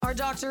Our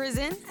doctor is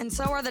in, and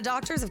so are the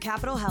doctors of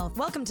Capital Health.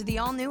 Welcome to the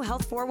all-new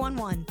Health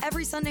 411.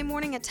 Every Sunday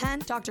morning at 10,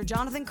 Dr.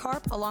 Jonathan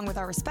Karp, along with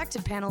our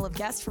respected panel of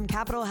guests from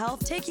Capital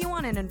Health, take you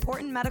on an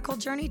important medical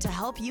journey to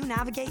help you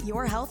navigate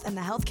your health and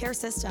the healthcare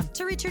system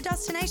to reach your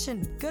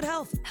destination, good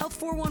health. Health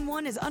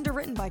 411 is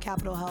underwritten by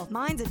Capital Health,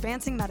 Minds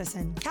Advancing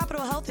Medicine.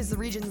 Capital Health is the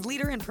region's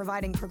leader in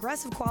providing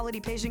progressive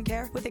quality patient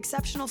care with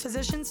exceptional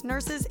physicians,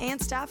 nurses,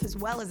 and staff, as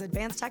well as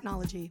advanced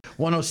technology.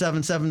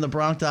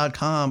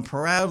 1077thebronx.com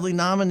proudly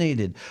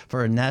nominated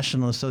for a National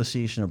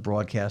Association of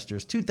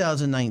Broadcasters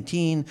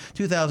 2019,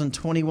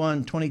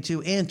 2021,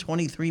 22, and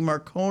 23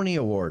 Marconi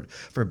Award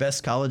for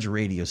Best College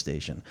Radio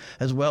Station,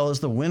 as well as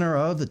the winner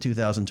of the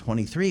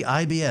 2023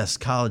 IBS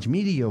College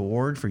Media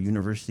Award for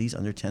universities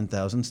under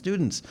 10,000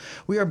 students.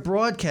 We are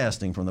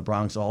broadcasting from the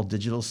Bronx All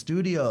Digital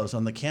Studios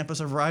on the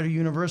campus of Rider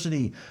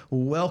University.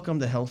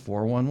 Welcome to Health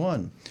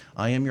 411.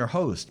 I am your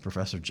host,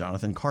 Professor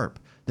Jonathan Karp.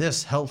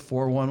 This Health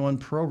 411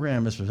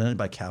 program is presented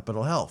by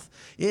Capital Health.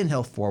 In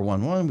Health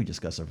 411, we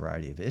discuss a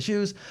variety of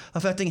issues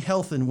affecting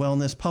health and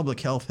wellness, public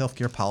health,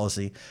 healthcare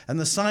policy, and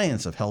the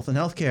science of health and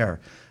healthcare.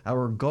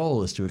 Our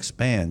goal is to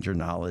expand your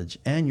knowledge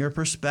and your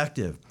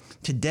perspective.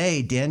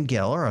 Today, Dan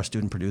Geller, our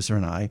student producer,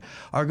 and I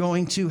are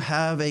going to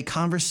have a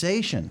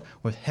conversation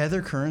with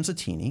Heather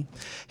Kearns-Latini.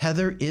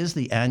 Heather is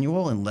the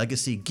Annual and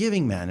Legacy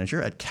Giving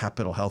Manager at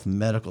Capital Health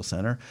Medical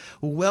Center.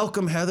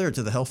 Welcome, Heather,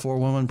 to the Health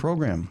 411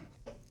 program.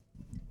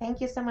 Thank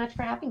you so much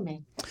for having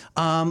me.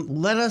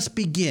 Let us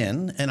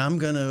begin, and I'm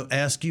going to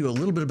ask you a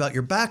little bit about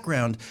your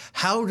background.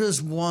 How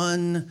does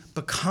one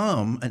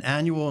become an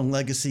annual and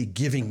legacy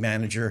giving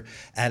manager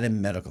at a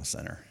medical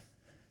center?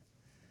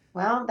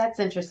 Well, that's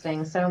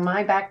interesting. So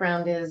my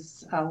background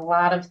is a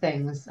lot of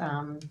things.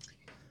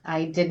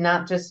 I did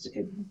not just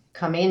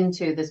come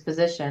into this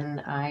position.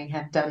 I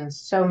have done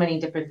so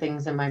many different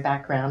things in my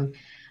background.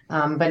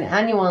 But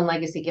annual and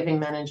legacy giving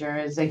manager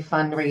is a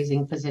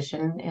fundraising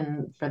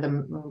position,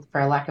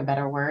 for lack of a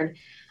better word.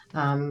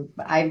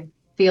 I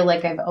feel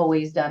like I've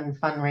always done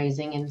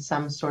fundraising in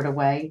some sort of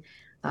way.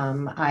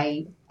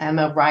 I am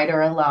a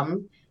Rider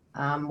alum.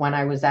 When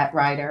I was at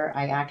Rider,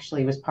 I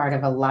actually was part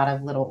of a lot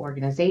of little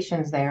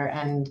organizations there,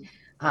 and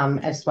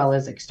as well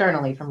as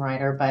externally from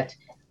Rider. But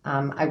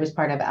I was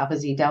part of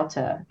Alpha Xi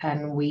Delta,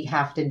 and we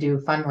have to do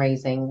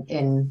fundraising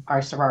in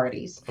our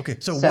sororities. Okay,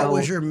 so what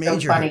was your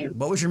major?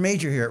 What was your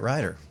major here at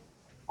Rider?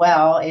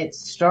 Well, it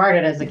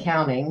started as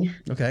accounting.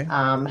 Okay.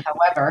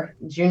 However,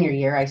 junior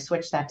year, I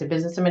switched that to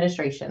business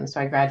administration.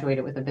 So I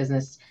graduated with a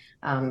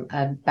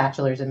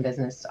bachelor's in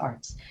business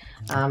arts,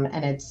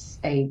 and it's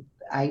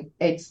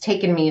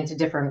taken me into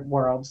different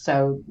worlds.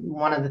 So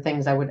one of the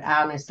things I would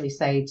honestly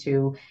say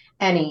to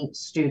any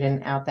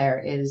student out there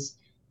is,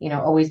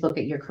 always look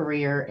at your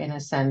career in a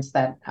sense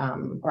that,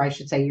 or I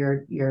should say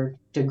your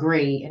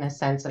degree in a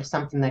sense of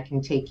something that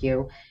can take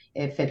you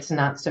if it's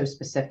not so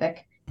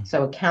specific.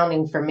 So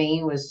accounting for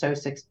me was so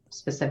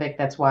specific.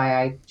 That's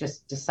why I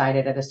just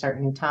decided at a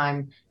certain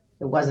time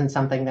it wasn't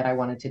something that I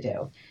wanted to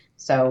do.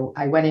 So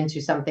I went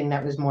into something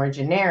that was more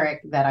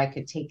generic, that I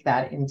could take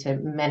that into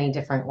many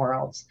different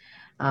worlds.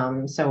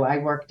 So I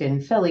worked in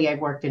Philly, I've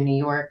worked in New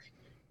York,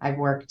 I've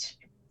worked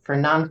for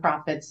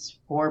nonprofits,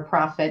 for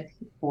profit,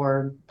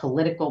 for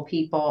political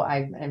people.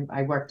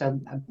 I worked a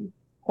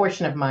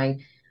portion of my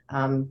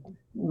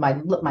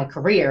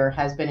career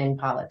has been in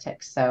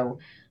politics. So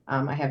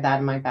I have that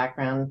in my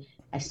background.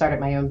 I started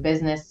my own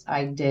business.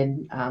 I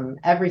did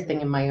everything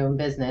in my own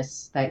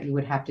business that you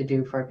would have to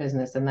do for a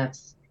business. And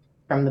that's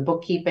from the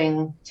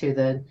bookkeeping to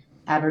the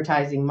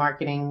advertising,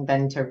 marketing,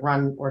 then to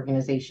run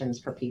organizations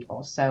for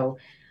people. So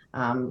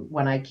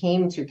when I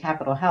came to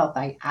Capital Health,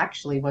 I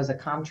actually was a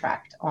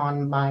contract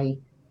on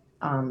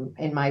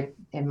in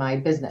my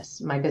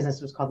business. My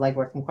business was called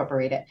Legwork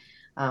Incorporated.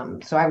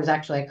 So I was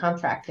actually a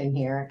contract in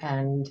here,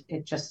 and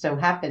it just so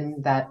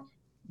happened that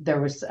there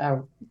was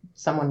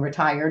someone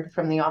retired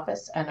from the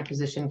office and a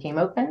position came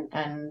open,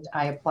 and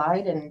I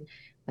applied, and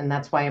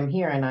that's why I'm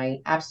here. And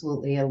I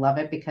absolutely love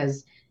it,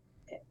 because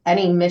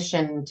any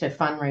mission to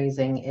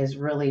fundraising is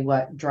really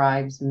what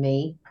drives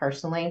me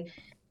personally.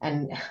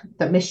 And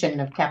the mission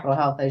of Capital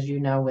Health, as you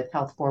know, with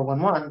Health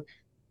 411,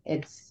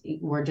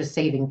 we're just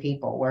saving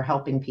people. We're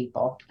helping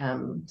people.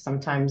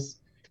 Sometimes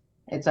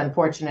it's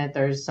unfortunate.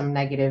 There's some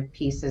negative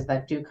pieces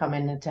that do come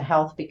into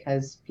health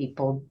because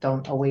people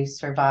don't always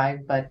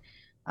survive. But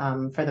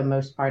for the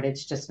most part,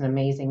 it's just an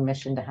amazing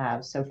mission to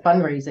have. So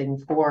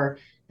fundraising for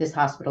this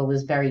hospital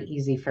is very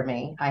easy for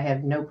me. I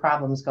have no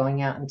problems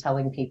going out and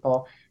telling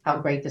people how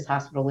great this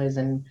hospital is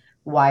and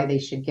why they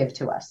should give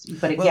to us.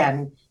 But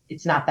again,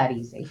 it's not that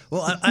easy.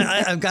 Well,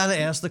 I've got to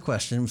ask the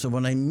question. So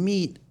when I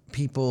meet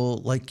people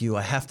like you,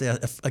 I have to,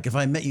 if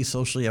I met you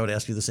socially, I would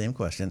ask you the same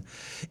question,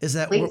 is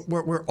that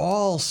we're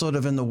all sort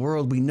of in the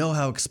world. We know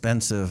how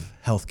expensive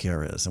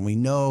healthcare is, and we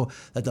know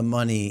that the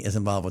money is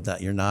involved with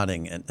that. You're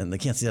nodding, and they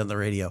can't see that on the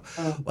radio.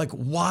 Like,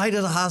 why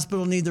does a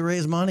hospital need to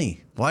raise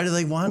money? Why do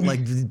they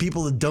want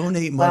people to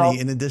donate money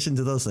in addition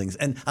to those things?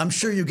 And I'm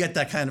sure you get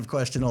that kind of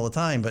question all the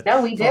time. But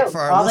no, we do for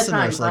our all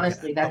listeners, the time.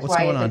 Honestly, that's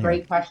why it's a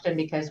great question,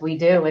 because we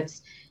do.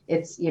 It's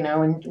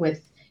and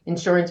with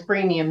insurance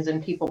premiums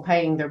and people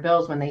paying their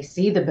bills. When they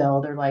see the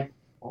bill, they're like,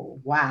 oh,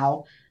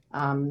 wow,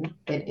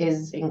 it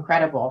is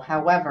incredible.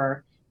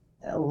 However,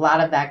 a lot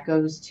of that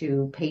goes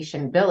to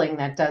patient billing.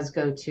 That does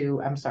go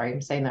to, I'm sorry,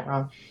 I'm saying that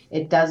wrong.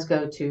 It does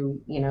go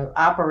to,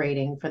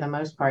 operating for the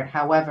most part.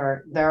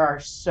 However, there are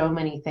so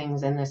many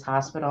things in this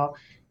hospital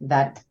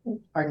that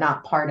are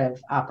not part of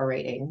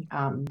operating,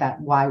 that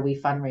why we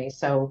fundraise.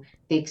 So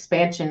the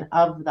expansion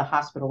of the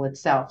hospital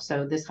itself.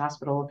 So this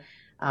hospital,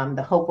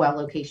 the Hopewell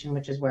location,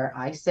 which is where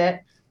I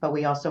sit, but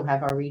we also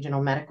have our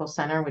regional medical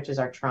center, which is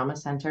our trauma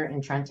center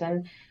in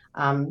Trenton.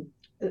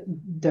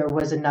 There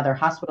was another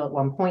hospital at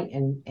one point,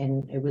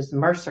 and it was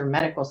Mercer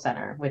Medical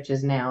Center, which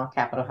is now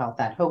Capital Health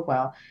at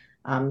Hopewell.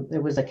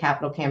 There was a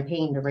capital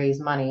campaign to raise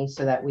money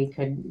so that we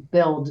could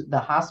build the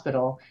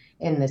hospital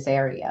in this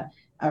area,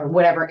 or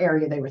whatever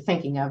area they were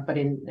thinking of, but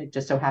it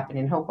just so happened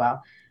in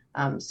Hopewell.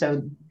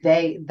 So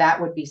that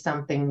would be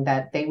something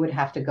that they would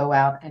have to go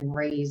out and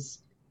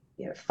raise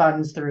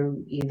funds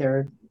through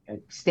either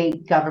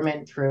state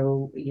government,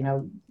 through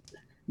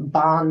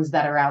bonds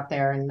that are out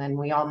there, and then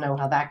we all know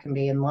how that can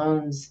be in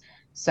loans.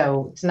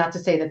 So it's not to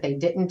say that they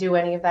didn't do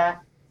any of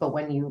that, but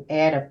when you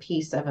add a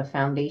piece of a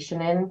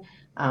foundation in,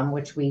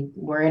 which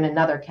we're in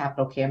another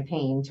capital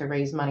campaign to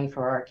raise money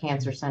for our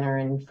cancer center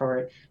and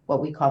for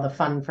what we call the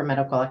Fund for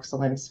Medical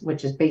Excellence,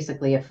 which is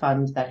basically a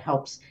fund that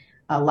helps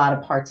a lot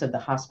of parts of the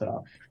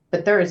hospital.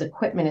 But there is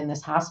equipment in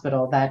this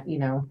hospital that,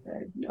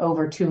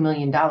 over $2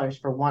 million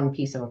for one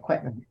piece of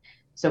equipment.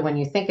 So when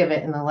you think of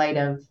it in the light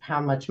of how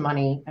much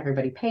money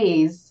everybody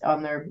pays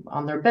on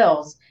their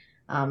bills,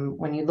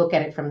 when you look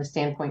at it from the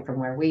standpoint from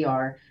where we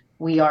are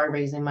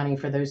raising money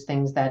for those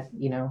things that,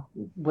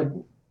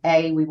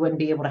 we wouldn't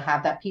be able to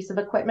have that piece of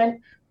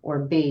equipment, or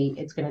B,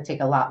 it's going to take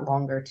a lot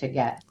longer to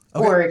get.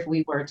 Okay. Or if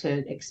we were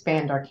to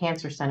expand our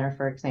cancer center,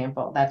 for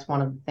example, that's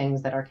one of the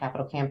things that our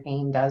capital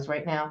campaign does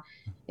right now,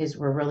 is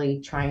we're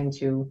really trying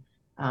to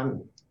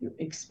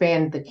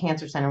expand the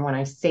cancer center. When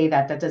I say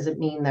that doesn't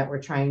mean that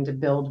we're trying to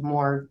build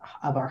more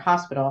of our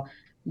hospital,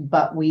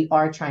 but we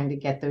are trying to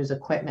get those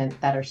equipment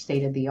that are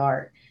state of the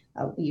art.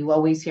 You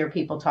always hear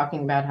people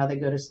talking about how they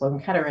go to Sloan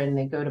Kettering,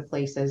 they go to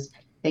places,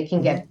 they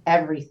can get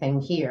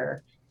everything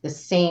here, the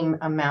same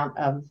amount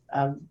of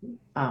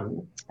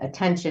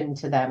attention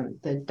to them.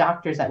 The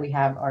doctors that we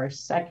have are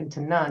second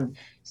to none.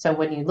 So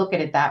when you look at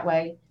it that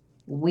way,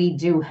 we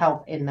do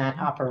help in that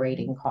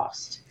operating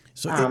cost.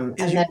 So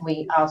then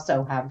we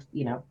also have,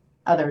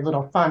 other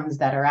little funds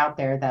that are out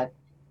there that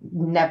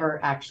never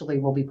actually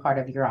will be part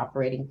of your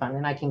operating fund.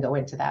 And I can go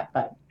into that,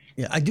 but.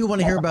 Yeah, I do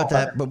want to hear about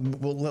that, but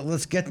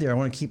let's get there. I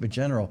want to keep it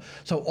general.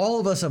 So all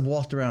of us have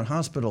walked around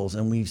hospitals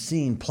and we've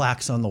seen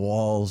plaques on the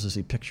walls, we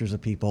see pictures of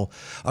people.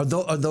 Are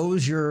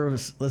those your,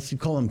 let's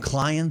call them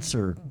clients,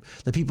 or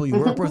the people you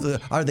work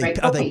with? Are they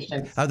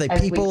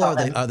people?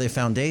 Are they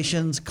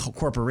foundations,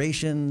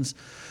 corporations?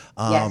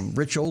 Yes,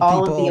 rich old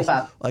all people? Of the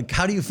above. Like,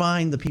 how do you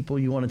find the people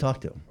you want to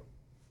talk to?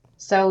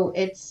 So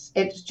it's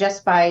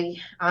just by,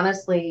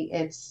 honestly,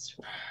 it's,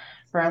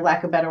 for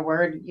lack of a better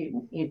word,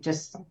 you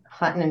just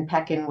hunting and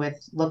pecking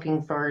with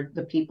looking for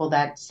the people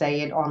that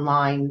say it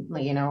online.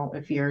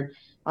 If you're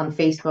on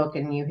Facebook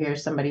and you hear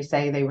somebody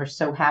say they were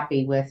so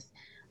happy with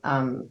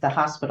the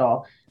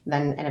hospital,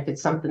 and if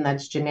it's something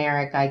that's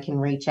generic, I can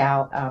reach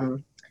out.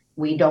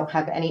 We don't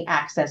have any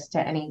access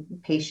to any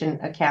patient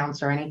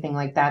accounts or anything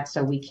like that,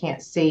 so we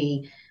can't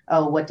see,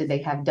 oh, what did they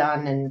have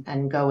done,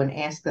 and go and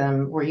ask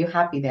them, were you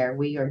happy there?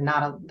 We are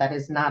not, that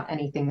is not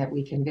anything that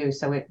we can do.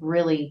 So it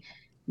really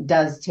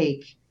does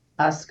take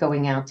us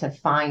going out to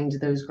find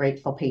those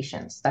grateful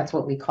patients. That's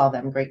what we call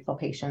them, grateful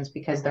patients,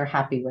 because they're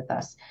happy with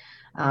us.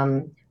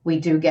 We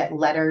do get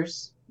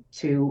letters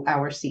to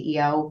our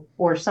CEO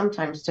or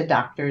sometimes to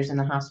doctors in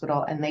the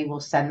hospital, and they will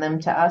send them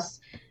to us,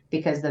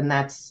 because then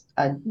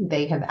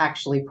they have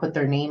actually put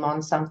their name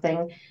on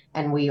something,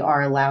 and we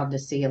are allowed to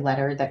see a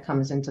letter that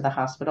comes into the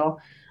hospital.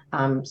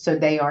 So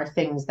they are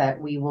things that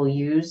we will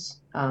use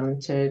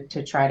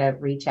to try to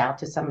reach out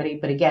to somebody.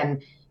 But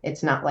again,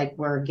 it's not like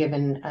we're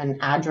given an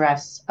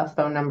address, a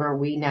phone number.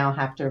 We now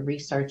have to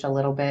research a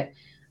little bit.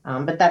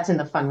 But that's in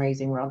the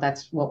fundraising world.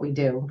 That's what we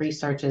do.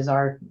 Research is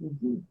our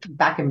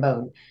back and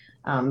bone.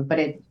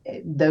 But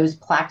those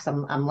plaques,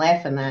 I'm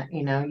laughing at,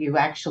 you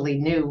actually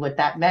knew what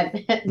that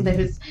meant.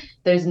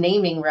 There's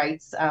naming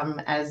rights,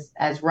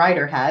 as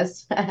Ryder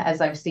has, as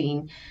I've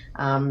seen.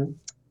 And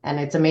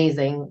it's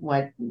amazing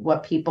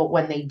what people,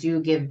 when they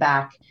do give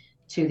back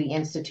to the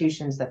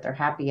institutions that they're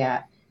happy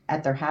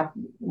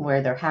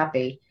where they're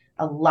happy,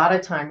 a lot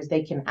of times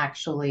they can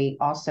actually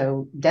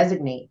also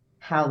designate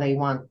how they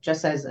want.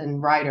 Just as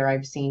in Ryder,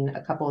 I've seen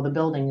a couple of the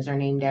buildings are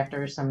named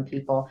after some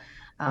people.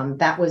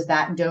 That was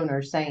that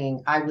donor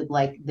saying, I would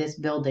like this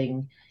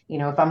building,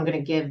 if I'm going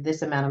to give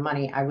this amount of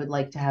money, I would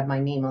like to have my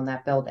name on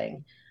that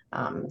building.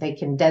 They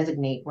can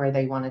designate where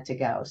they want it to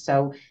go.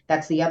 So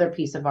that's the other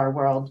piece of our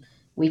world.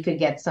 We could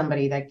get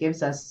somebody that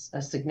gives us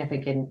a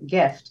significant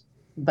gift,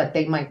 but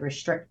they might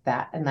restrict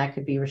that. And that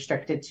could be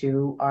restricted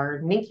to our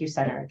NICU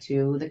center,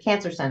 to the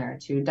cancer center,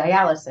 to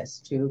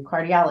dialysis, to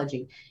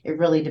cardiology. It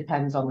really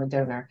depends on the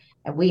donor.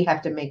 And we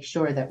have to make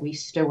sure that we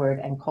steward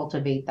and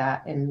cultivate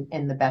that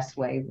in the best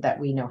way that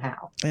we know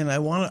how. And I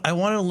want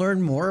to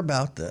learn more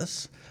about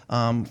this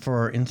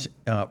for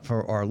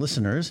our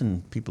listeners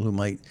and people who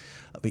might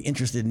be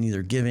interested in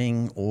either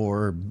giving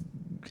or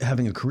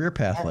having a career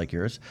path like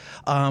yours.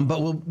 But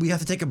we have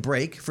to take a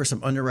break for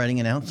some underwriting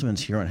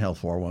announcements here on Health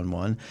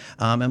 411.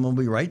 And we'll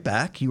be right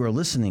back. You are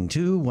listening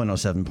to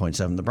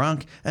 107.7 The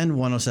Bronx and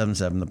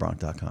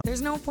 1077thebronx.com.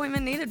 There's no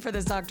appointment needed for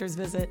this doctor's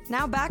visit.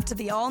 Now back to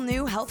the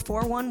all-new Health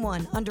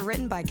 411,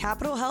 underwritten by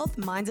Capital Health,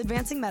 Minds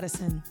Advancing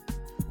Medicine.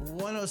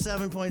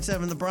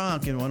 107.7 The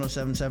Bronx and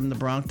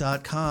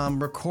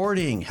 1077thebronx.com,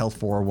 recording Health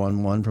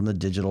 411 from the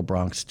Digital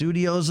Bronx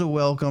Studios.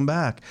 Welcome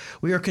back.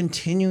 We are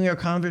continuing our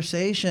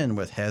conversation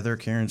with Heather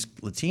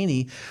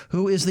Kearns-Latini,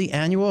 who is the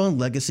Annual and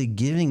Legacy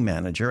Giving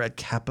Manager at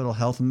Capital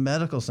Health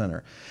Medical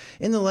Center.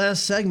 In the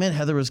last segment,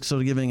 Heather was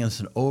sort of giving us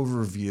an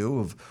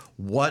overview of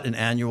what an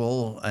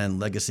annual and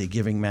legacy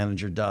giving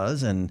manager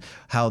does and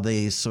how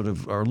they sort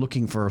of are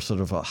looking for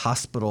sort of a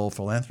hospital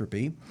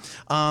philanthropy.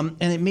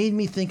 And it made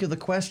me think of the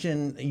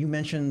question you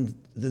mentioned,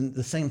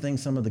 the same thing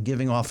some of the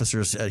giving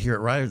officers here at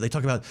Ryder, they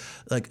talk about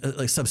like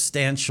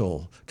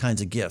substantial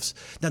kinds of gifts.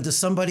 Now, does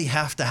somebody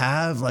have to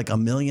have like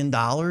 $1 million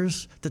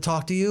to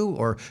talk to you,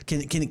 or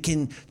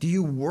can do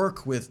you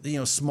work with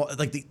small,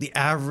 like the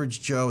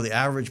average Joe, the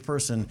average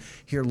person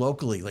here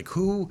locally? Like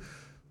who's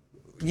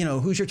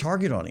your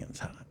target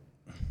audience?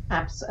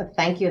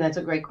 Thank you. That's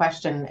a great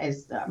question.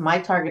 My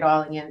target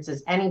audience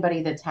is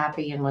anybody that's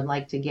happy and would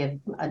like to give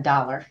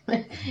 $1.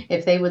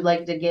 If they would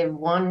like to give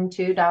 $1,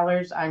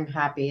 $2, I'm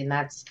happy. And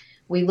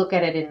we look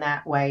at it in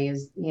that way,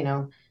 is,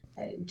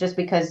 just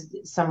because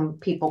some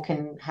people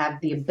can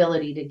have the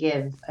ability to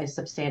give a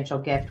substantial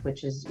gift,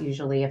 which is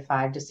usually a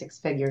 5 to 6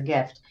 figure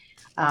gift.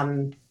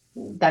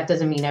 That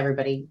doesn't mean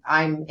everybody.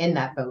 I'm in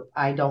that boat.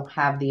 I don't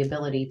have the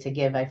ability to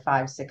give a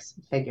 5, 6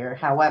 figure.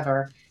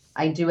 However,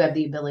 I do have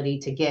the ability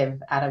to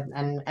give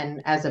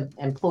and as an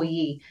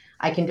employee,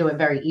 I can do it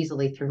very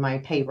easily through my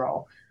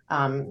payroll,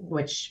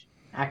 which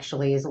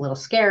actually is a little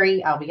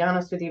scary. I'll be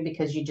honest with you,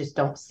 because you just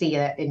don't see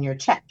it in your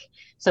check.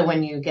 So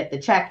when you get the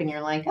check and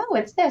you're like, oh,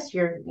 it's this,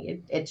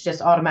 it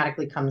just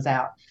automatically comes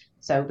out.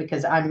 So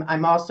because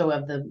I'm also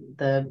of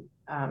the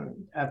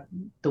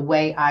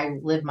way I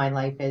live my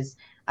life is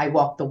I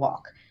walk the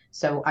walk.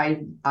 So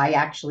I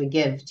actually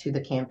give to the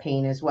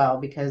campaign as well,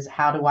 because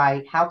how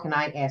can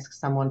I ask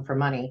someone for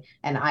money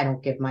and I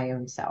don't give my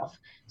own self?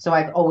 So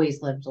I've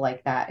always lived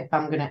like that. If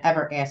I'm going to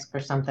ever ask for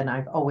something,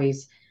 I've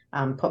always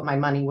put my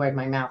money where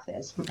my mouth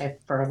is,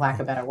 for lack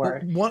of a better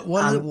word. One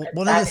of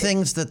the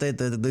things that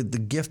the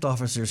gift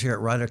officers here at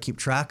Ryder keep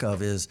track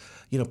of is,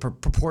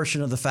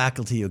 proportion of the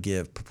faculty you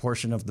give,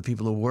 proportion of the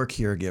people who work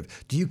here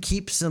give. Do you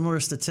keep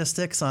similar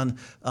statistics on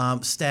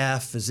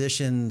staff,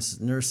 physicians,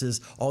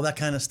 nurses, all that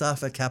kind of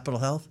stuff at Capital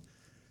Health?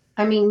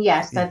 I mean,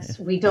 yes,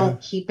 we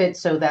don't keep it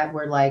so that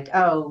we're like,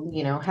 oh,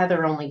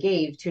 Heather only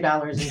gave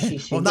 $2 and she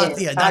should well,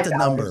 give not the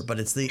number, but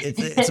it's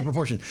a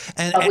proportion.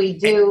 But we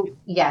do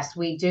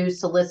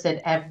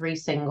solicit every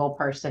single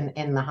person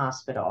in the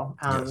hospital.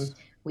 Yes.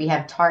 We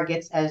have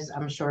targets, as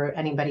I'm sure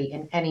anybody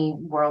in any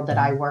world that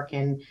I work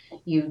in,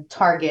 you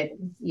target,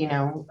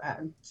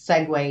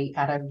 segue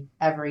out of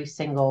every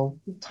single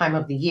time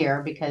of the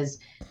year, because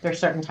there's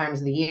certain times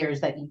of the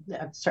years that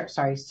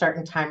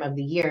certain time of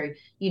the year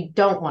you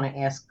don't want to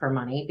ask for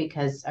money,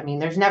 because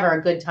there's never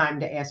a good time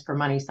to ask for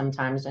money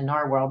sometimes in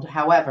our world.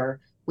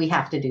 However, we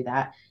have to do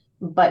that.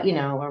 But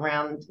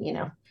around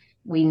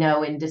we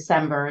know in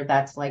December,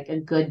 that's like a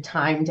good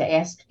time to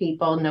ask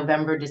people,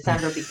 November,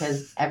 December,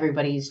 because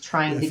everybody's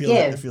trying to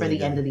give for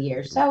the end of the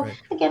year. So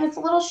again, it's a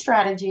little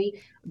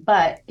strategy,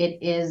 but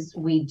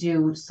we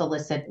do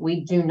solicit. We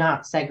do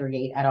not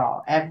segregate at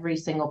all. Every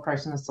single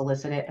person is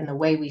solicited. And the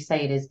way we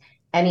say it is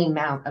any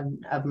amount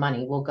of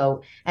money will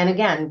go. And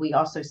again, we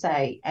also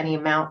say any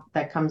amount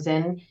that comes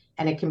in,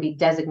 and it can be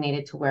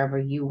designated to wherever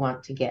you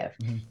want to give.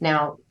 Mm-hmm.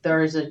 Now,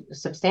 there's a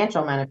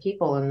substantial amount of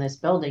people in this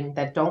building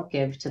that don't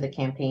give to the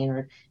campaign,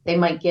 or they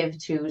might give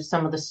to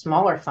some of the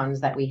smaller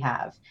funds that we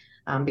have,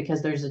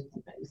 because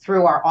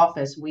through our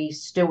office, we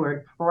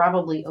steward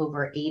probably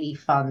over 80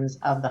 funds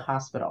of the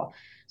hospital.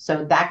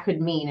 So that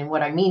could mean, and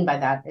what I mean by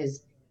that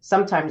is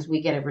sometimes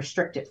we get a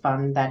restricted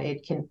fund that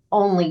it can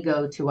only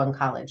go to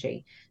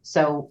oncology.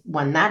 So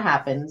when that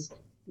happens,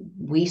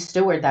 we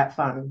steward that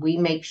fund. We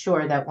make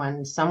sure that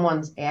when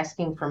someone's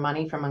asking for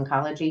money from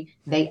oncology,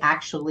 they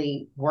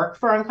actually work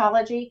for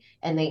oncology,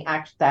 and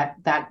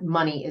that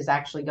money is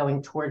actually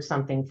going towards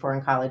something for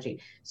oncology.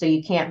 So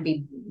you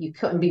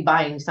couldn't be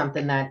buying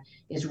something that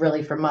is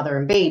really for mother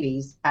and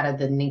babies out of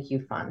the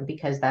NICU fund,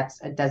 because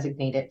that's a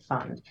designated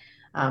fund.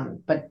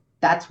 But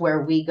that's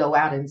where we go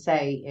out and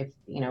say, if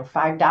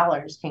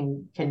 $5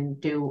 can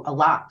do a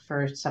lot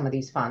for some of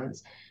these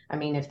funds.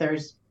 If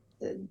there's,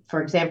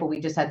 for example, we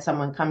just had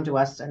someone come to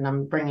us, and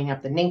I'm bringing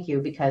up the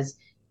NICU because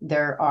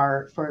there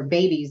are, for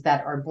babies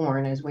that are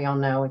born, as we all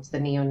know, it's the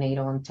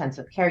neonatal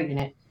intensive care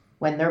unit.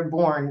 When they're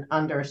born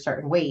under a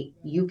certain weight,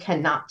 you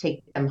cannot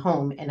take them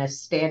home in a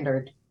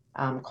standard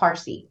car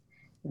seat.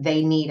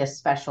 They need a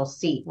special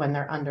seat when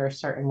they're under a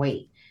certain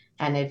weight.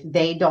 And if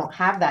they don't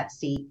have that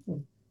seat,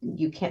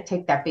 you can't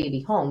take that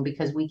baby home,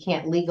 because we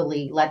can't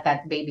legally let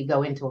that baby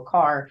go into a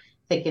car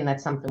thinking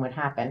that something would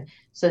happen.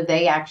 So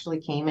they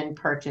actually came and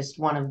purchased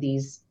one of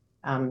these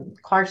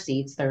car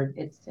seats.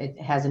 It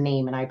has a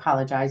name, and I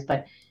apologize,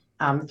 but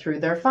through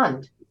their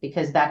fund,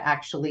 because that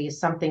actually is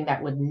something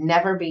that would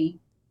never be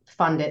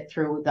funded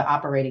through the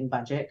operating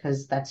budget,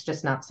 because that's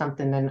just not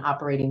something an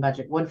operating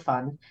budget would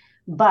fund.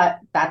 But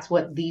that's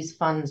what these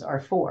funds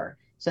are for,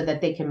 so that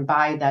they can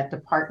buy that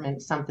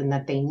department something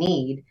that they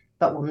need,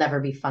 but will never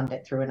be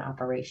funded through an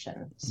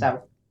operation.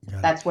 So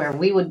that's where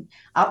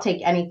I'll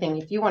take anything.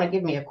 If you want to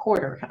give me a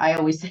quarter, I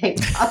always say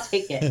I'll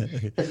take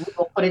it, because we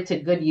will put it to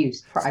good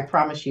use. I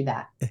promise you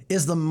that.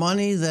 Is the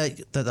money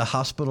that the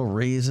hospital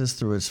raises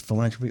through its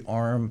philanthropy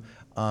arm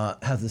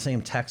have the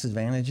same tax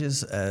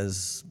advantages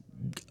as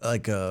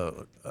like I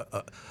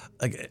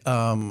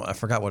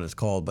forgot what it's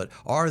called, but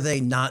are they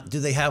not? Do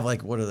they have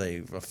what are they,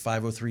 a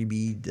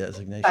 503B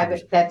designation? I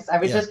was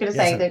just going to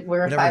say that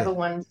we're a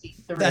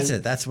 501c3. That's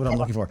it. That's what I'm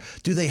looking for.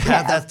 Do they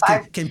have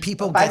that? Can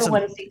people get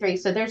 501c3?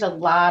 So there's a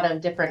lot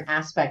of different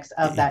aspects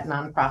of that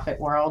nonprofit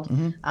world.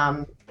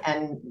 Mm-hmm.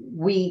 And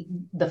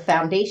the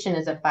foundation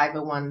is a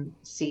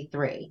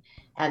 501c3,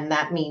 and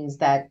that means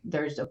that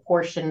there's a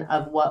portion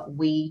of what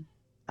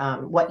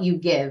you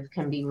give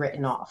can be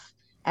written off.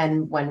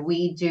 And when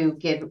we do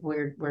give,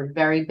 we're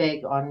very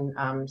big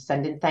on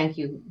sending thank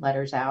you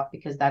letters out,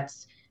 because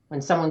that's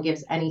when someone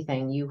gives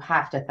anything, you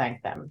have to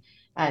thank them.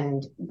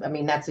 And I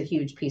mean, that's a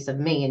huge piece of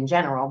me in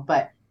general.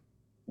 But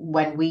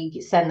when we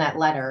send that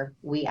letter,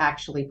 we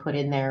actually put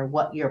in there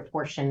what your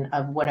portion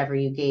of whatever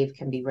you gave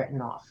can be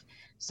written off.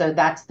 So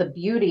that's the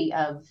beauty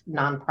of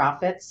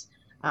nonprofits,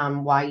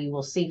 why you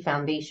will see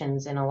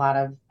foundations in a lot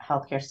of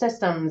healthcare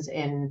systems,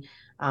 in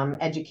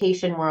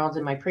education worlds.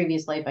 In my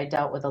previous life, I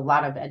dealt with a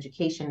lot of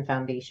education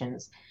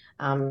foundations.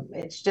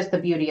 It's just the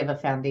beauty of a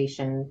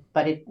foundation,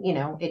 but it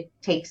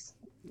takes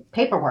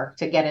paperwork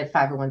to get a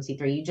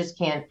 501c3. You just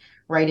can't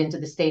write into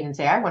the state and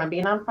say, I want to be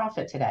a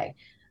nonprofit today.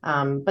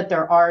 But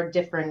there are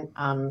different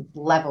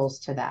levels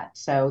to that.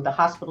 So the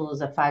hospital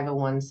is a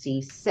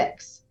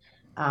 501c6,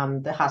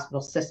 the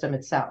hospital system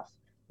itself.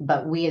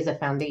 But we as a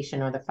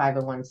foundation are the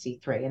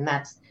 501c3. And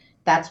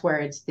that's where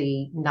it's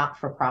the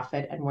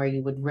not-for-profit, and where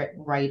you would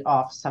write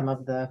off some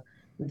of the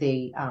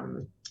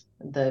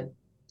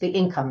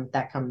income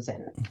that comes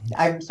in.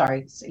 I'm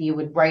sorry, you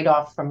would write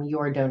off from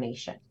your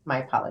donation.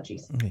 My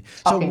apologies. Okay.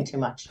 Talking too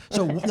much.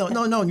 So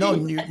no,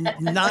 you're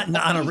not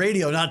on a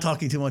radio, not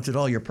talking too much at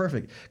all. You're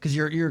perfect, because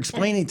you're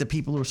explaining to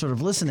people who are sort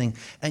of listening,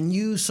 and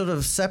you sort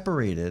of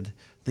separated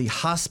the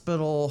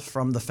hospital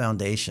from the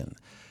foundation.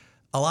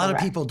 A lot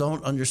of people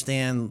don't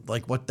understand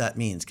what that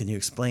means. Can you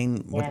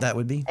explain what that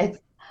would be?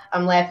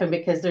 I'm laughing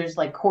because there's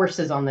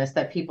courses on this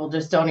that people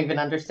just don't even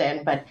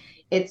understand, but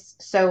it's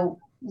so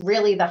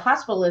really the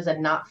hospital is a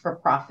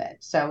not-for-profit.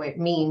 So it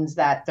means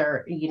that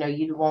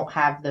you won't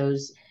have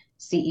those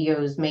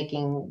CEOs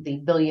making the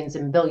billions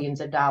and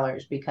billions of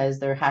dollars, because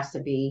there has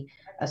to be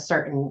a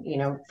certain,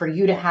 for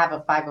you to have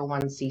a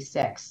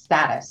 501c6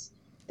 status,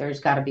 there's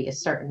got to be a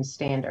certain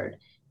standard.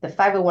 The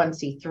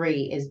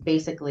 501c3 is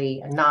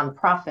basically a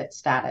nonprofit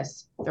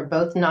status. They're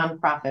both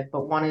nonprofit,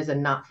 but one is a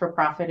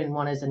not-for-profit and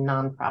one is a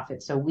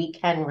nonprofit. So we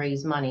can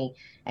raise money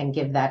and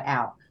give that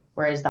out.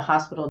 Whereas the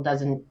hospital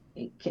doesn't,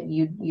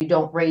 you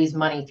don't raise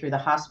money through the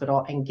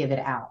hospital and give it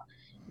out.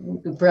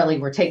 Really,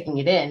 we're taking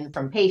it in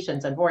from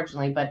patients,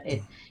 unfortunately, but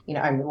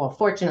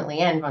fortunately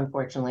and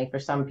unfortunately for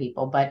some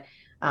people, but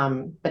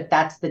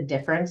that's the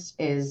difference,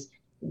 is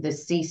the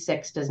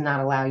C6 does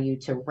not allow you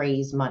to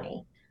raise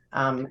money.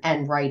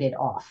 And write it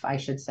off, I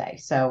should say.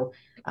 So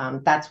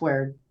that's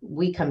where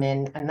we come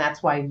in, and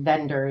that's why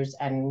vendors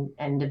and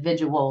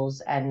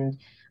individuals and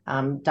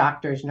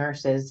doctors,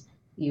 nurses,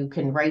 you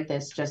can write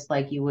this just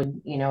like you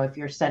would, if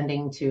you're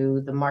sending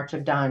to the March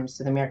of Dimes,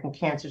 to the American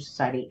Cancer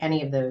Society,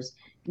 any of those,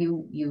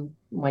 you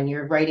when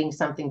you're writing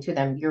something to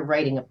them, you're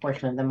writing a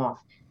portion of them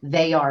off.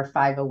 They are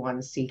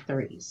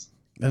 501c3s.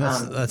 And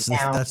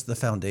that's the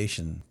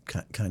foundation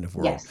kind of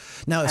world.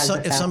 Yes, now,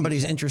 if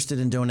somebody's interested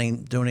in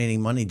donating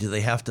money, do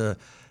they have to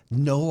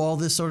know all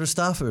this sort of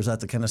stuff, or is that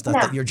the kind of stuff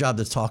that your job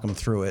to talk them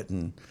through it?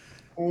 And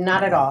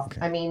not at all.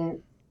 Okay. I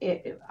mean,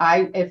 if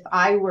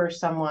I were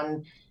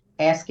someone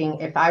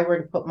asking if I were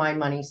to put my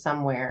money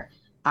somewhere,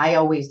 I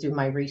always do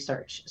my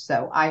research.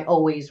 So I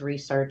always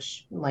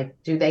research,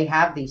 do they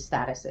have these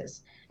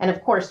statuses? And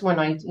of course, when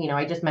I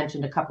just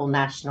mentioned a couple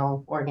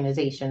national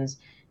organizations.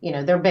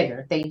 They're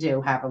bigger. They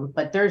do have them,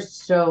 but there's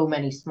so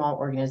many small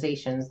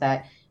organizations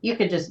that you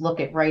could just look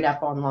it right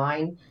up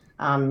online.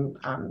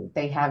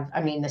 They have,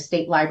 I mean, the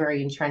state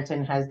library in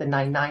Trenton has the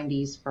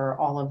 990s for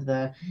all of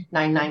the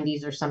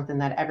 990s or something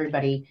that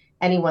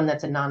anyone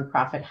that's a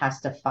nonprofit has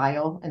to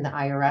file in the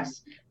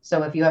IRS.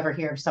 So if you ever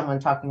hear of someone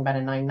talking about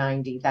a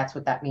 990, that's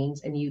what that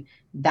means. And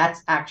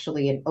that's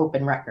actually an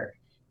open record.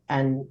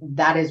 And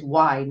that is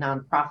why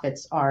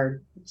nonprofits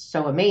are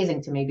so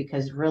amazing to me,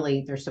 because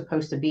really they're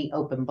supposed to be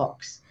open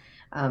books.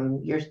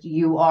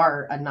 You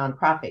are a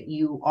nonprofit.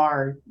 You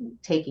are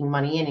taking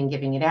money in and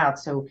giving it out.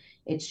 So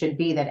it should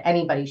be that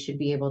anybody should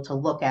be able to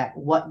look at,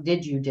 what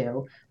did you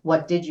do?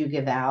 What did you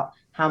give out?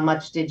 How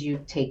much did you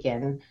take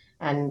in?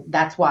 And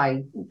that's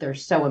why they're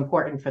so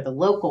important for the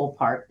local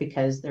part,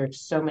 because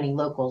there's so many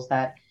locals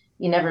that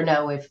you never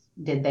know if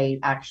did they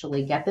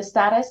actually get the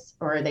status,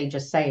 or are they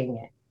just saying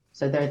it.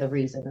 So they're the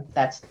reason.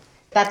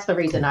 That's the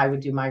reason I would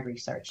do my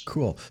research.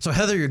 Cool. So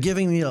Heather, you're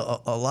giving me a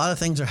lot of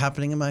things are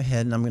happening in my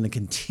head, and I'm going to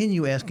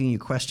continue asking you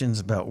questions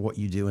about what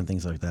you do and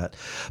things like that.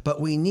 But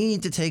we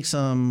need to take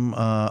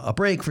a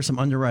break for some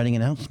underwriting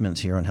announcements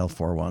here on Health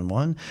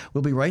 411.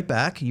 We'll be right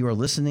back. You are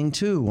listening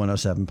to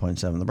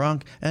 107.7 The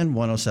Bronx and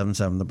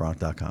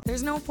 1077thebronx.com.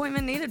 There's no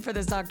appointment needed for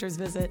this doctor's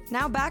visit.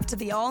 Now back to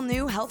the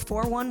all-new Health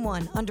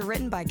 411,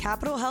 underwritten by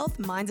Capital Health,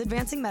 Minds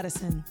Advancing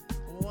Medicine.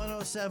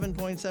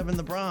 107.7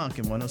 The Bronx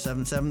and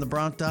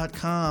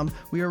 1077thebronx.com.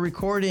 We are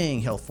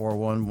recording Health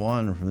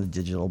 411 from the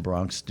Digital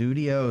Bronx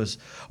Studios.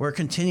 We're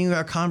continuing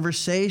our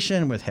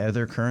conversation with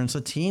Heather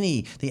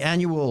Kearns-Latini, the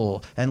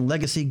Annual and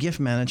Legacy Gift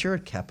Manager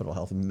at Capital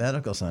Health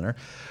Medical Center.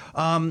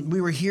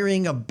 We were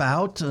hearing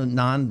about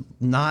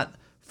not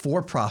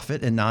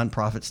for-profit and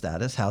nonprofit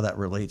status, how that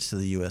relates to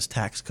the U.S.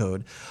 tax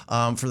code,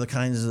 for the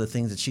kinds of the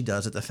things that she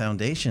does at the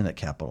foundation at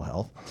Capital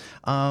Health.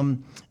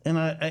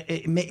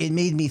 It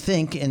made me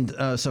think,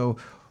 and so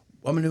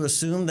I'm going to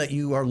assume that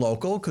you are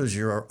local because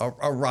you're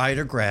a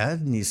Rider grad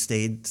and you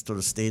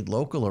stayed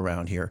local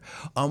around here.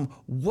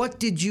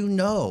 What did you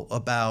know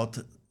about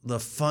the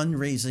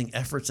fundraising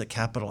efforts at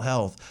Capital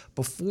Health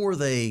before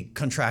they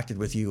contracted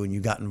with you and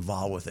you got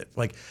involved with it?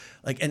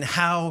 And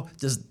how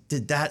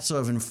did that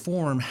sort of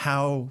inform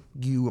how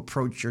you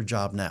approach your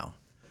job now?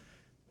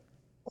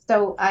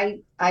 So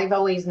I've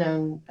always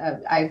known,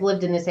 I've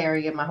lived in this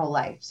area my whole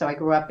life. So I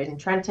grew up in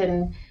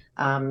Trenton,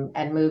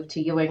 and moved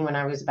to Ewing when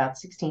I was about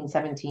 16,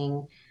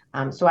 17.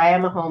 So I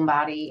am a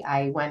homebody.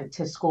 I went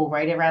to school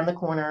right around the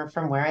corner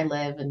from where I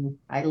live, and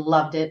I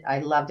loved it.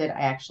 I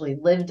actually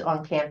lived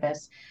on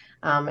campus.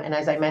 And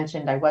as I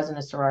mentioned, I was in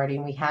a sorority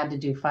and we had to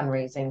do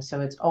fundraising.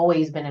 So it's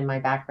always been in my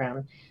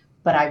background.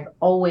 But I've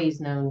always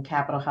known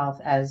Capital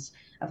Health as,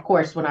 of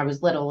course, when I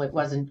was little, it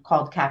wasn't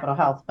called Capital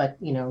Health, but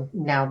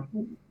now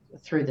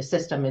through the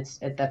system,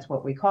 that's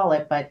what we call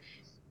it. But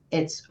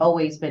it's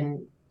always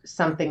been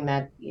something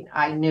that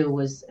I knew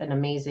was an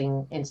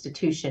amazing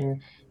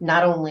institution.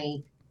 Not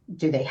only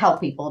do they help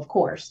people, of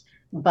course,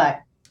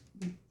 but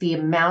the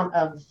amount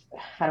of,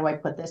 how do I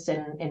put this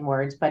in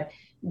words, but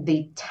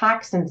the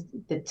taxes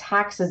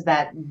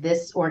that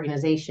this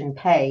organization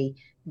pay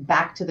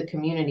back to the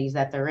communities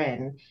that they're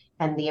in,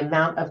 and the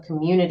amount of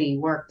community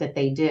work that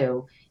they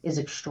do is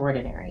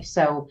extraordinary.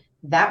 So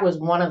that was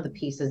one of the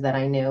pieces that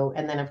I knew.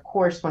 And then, of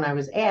course, when I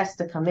was asked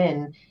to come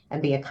in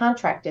and be a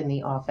contract in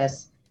the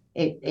office,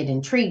 it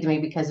intrigued me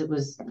because it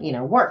was,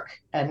 work.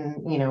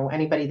 And,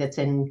 anybody that's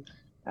in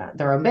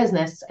their own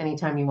business,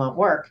 anytime you want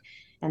work.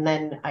 And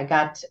then I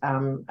got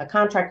a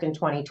contract in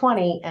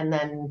 2020, and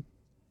then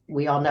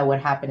we all know what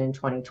happened in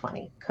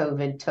 2020.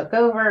 COVID took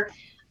over,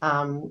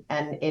 and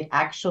it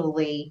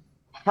actually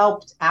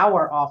helped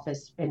our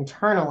office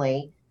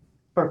internally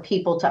for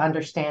people to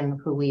understand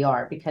who we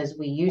are, because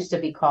we used to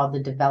be called the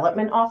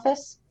development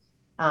office.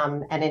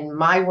 And in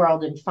my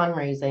world in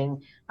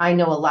fundraising, I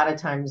know a lot of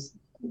times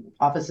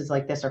offices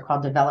like this are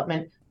called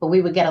development, but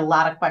we would get a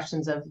lot of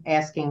questions of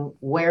asking,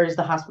 where is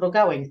the hospital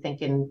going?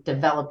 Thinking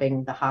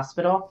developing the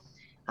hospital.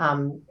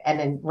 And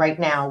then right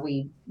now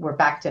we're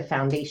back to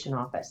foundation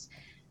office.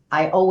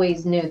 I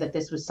always knew that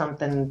this was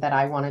something that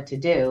I wanted to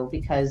do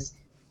because,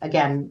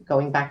 again,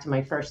 going back to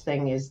my first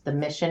thing is the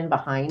mission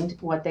behind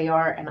what they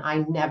are. And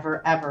I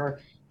never,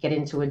 ever get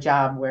into a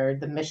job where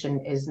the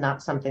mission is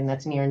not something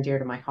that's near and dear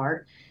to my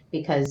heart,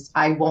 because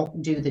I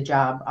won't do the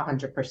job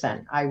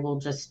 100%. I will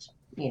just,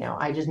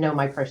 I just know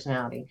my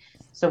personality.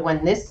 So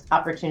when this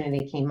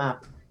opportunity came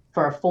up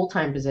for a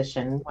full-time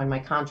position, when my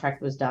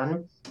contract was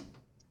done,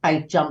 I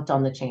jumped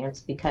on the chance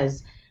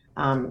because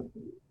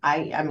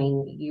I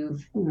mean,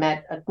 you've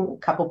met a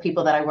couple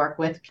people that I work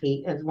with.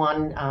 Kate is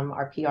one,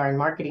 our PR and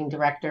marketing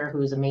director,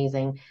 who's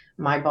amazing.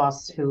 My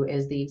boss, who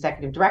is the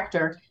executive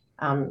director,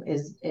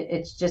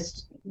 it's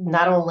just,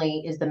 not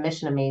only is the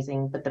mission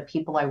amazing, but the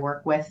people I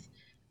work with.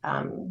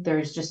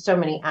 There's just so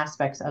many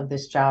aspects of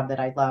this job that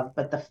I love,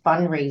 but the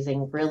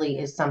fundraising really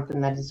is something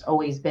that has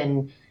always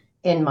been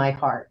in my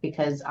heart,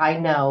 because I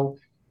know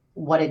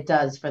what it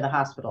does for the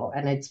hospital.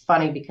 And it's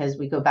funny because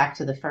we go back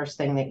to the first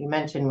thing that you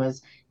mentioned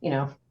was,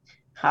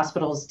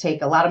 hospitals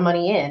take a lot of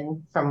money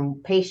in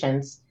from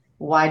patients.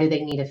 Why do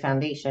they need a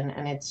foundation?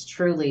 And it's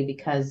truly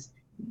because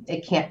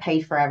it can't pay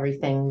for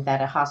everything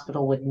that a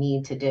hospital would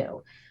need to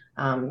do.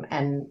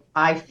 And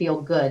I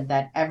feel good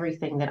that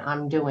everything that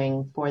I'm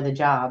doing for the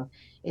job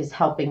is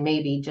helping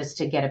maybe just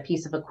to get a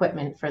piece of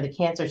equipment for the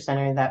cancer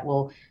center that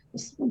will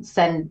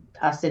send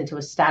us into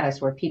a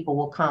status where people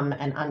will come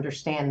and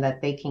understand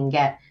that they can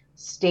get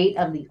state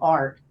of the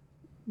art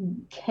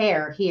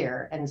care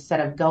here instead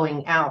of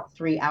going out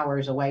 3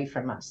 hours away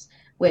from us,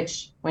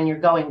 which when you're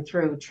going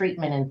through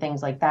treatment and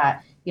things like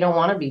that, you don't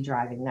want to be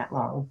driving that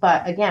long.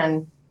 But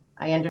again,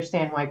 I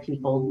understand why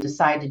people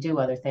decide to do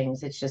other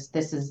things. It's just,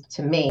 this is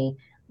to me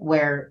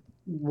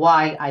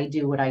why I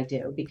do what I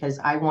do, because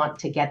I want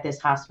to get this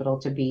hospital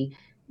to be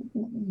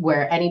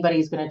where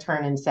anybody's going to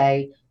turn and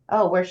say,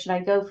 oh, where should I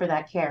go for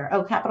that care?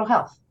 Oh, Capital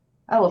Health.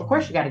 Oh, of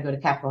course you got to go to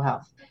Capital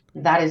Health.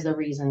 That is the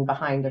reason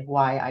behind of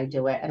why I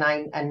do it. And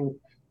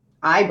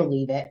I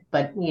believe it,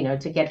 but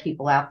to get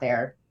people out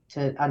there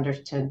to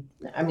understand.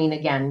 I mean,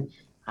 again,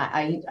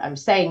 I'm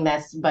saying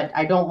this, but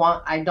I don't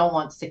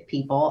want sick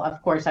people.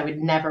 Of course, I would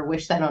never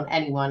wish that on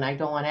anyone. I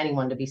don't want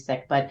anyone to be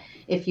sick, but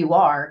if you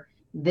are,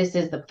 this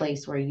is the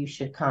place where you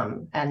should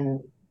come. And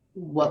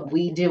what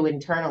we do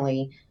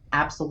internally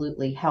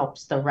absolutely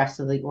helps the rest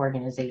of the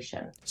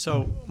organization.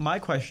 So my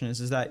question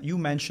is that you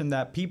mentioned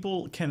that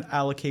people can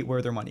allocate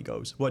where their money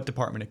goes, what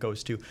department it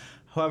goes to.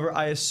 However,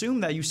 I assume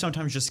that you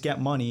sometimes just get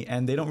money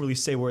and they don't really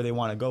say where they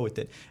want to go with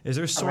it. Is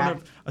there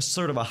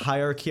sort of a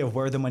hierarchy of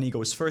where the money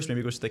goes first? Maybe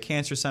it goes to the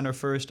cancer center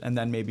first, and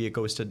then maybe it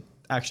goes to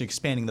actually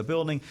expanding the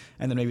building,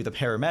 and then maybe the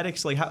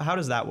paramedics. Like, how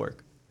does that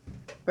work?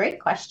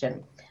 Great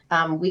question.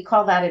 We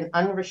call that an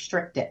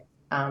unrestricted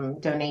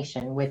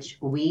donation, which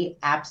we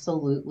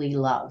absolutely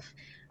love.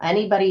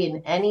 Anybody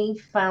in any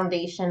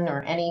foundation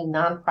or any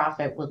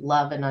nonprofit would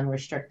love an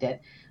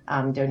unrestricted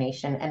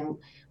donation. And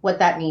what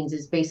that means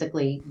is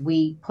basically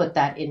we put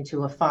that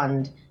into a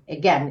fund.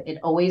 Again, it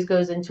always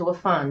goes into a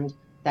fund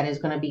that is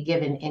going to be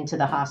given into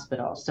the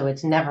hospital. So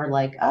it's never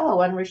like, oh,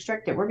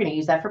 unrestricted, we're going to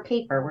use that for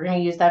paper. We're going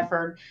to use that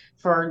for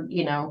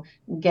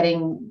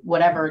getting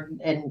whatever,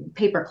 and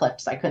paper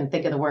clips. I couldn't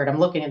think of the word. I'm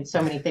looking at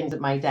so many things at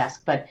my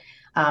desk. But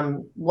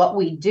what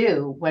we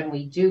do when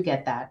we do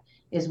get that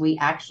is we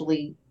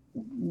actually,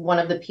 one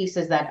of the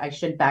pieces that I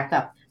should back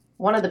up,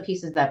 one of the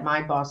pieces that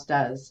my boss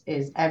does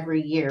is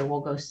every year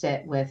we'll go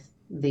sit with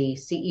the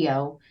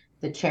CEO,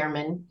 the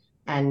chairman,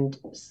 and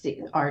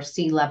our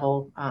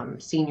C-level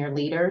senior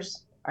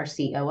leaders, our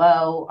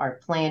COO, our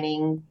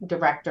planning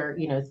director,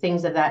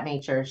 things of that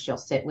nature. She'll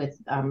sit with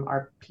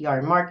our PR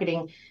and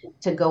marketing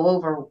to go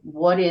over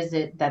what is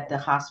it that the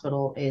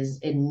hospital is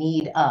in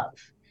need of.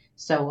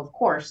 So of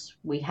course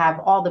we have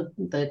all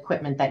the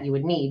equipment that you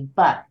would need,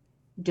 but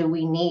do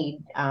we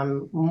need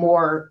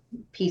more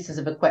pieces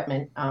of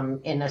equipment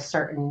in a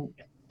certain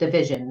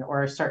division,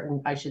 or a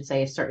certain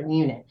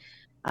unit?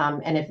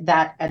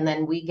 And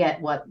then we get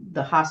what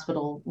the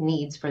hospital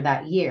needs for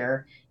that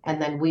year,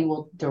 and then we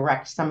will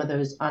direct some of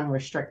those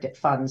unrestricted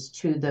funds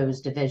to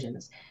those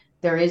divisions.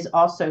 There is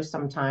also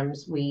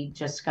sometimes, we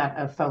just got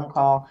a phone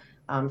call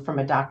from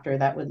a doctor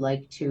that would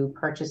like to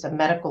purchase a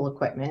medical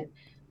equipment,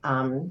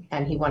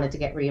 and he wanted to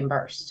get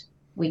reimbursed.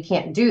 We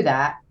can't do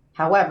that.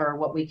 However,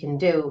 what we can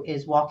do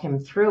is walk him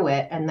through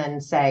it and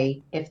then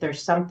say, if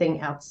there's something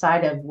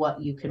outside of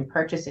what you can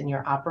purchase in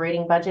your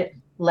operating budget,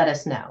 let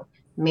us know.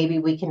 Maybe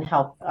we can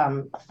help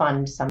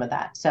fund some of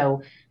that.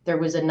 So there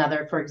was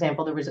for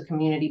example, there was a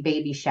community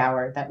baby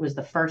shower. That was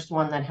the first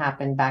one that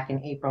happened back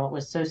in April. It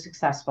was so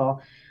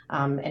successful,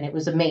 and it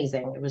was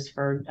amazing. It was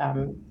for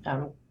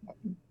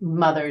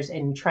mothers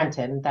in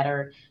Trenton that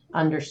are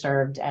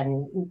underserved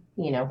and,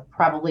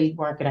 probably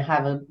weren't going to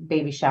have a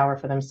baby shower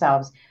for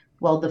themselves.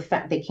 Well,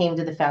 they came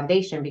to the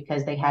foundation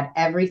because they had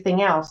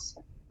everything else,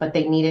 but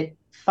they needed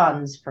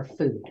funds for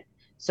food.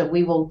 So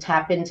we will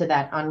tap into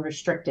that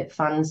unrestricted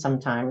fund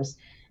sometimes.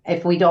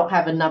 If we don't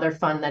have another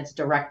fund that's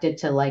directed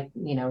to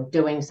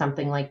doing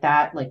something like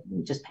that, like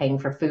just paying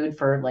for food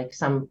for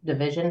some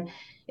division,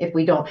 if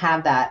we don't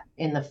have that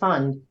in the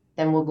fund,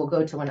 then we'll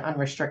go to an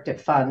unrestricted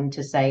fund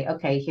to say,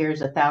 okay,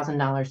 here's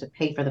 $1,000 to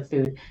pay for the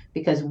food,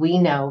 because we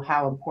know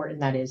how important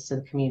that is to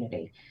the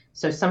community.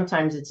 So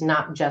sometimes it's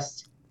not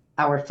just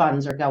our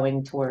funds are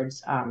going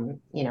towards, an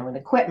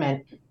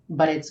equipment,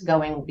 but it's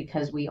going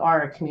because we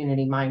are a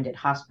community-minded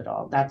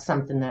hospital. That's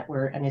something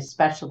and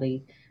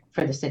especially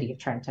for the city of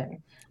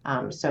Trenton.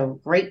 So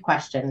great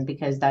question,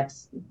 because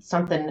that's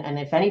something, and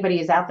if anybody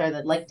is out there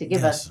that'd like to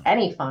give us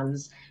any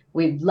funds,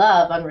 we'd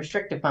love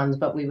unrestricted funds,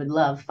 but we would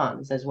love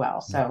funds as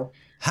well. So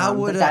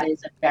that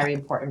is a very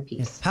important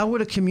piece. How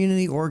would a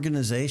community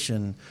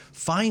organization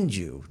find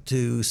you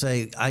to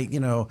say,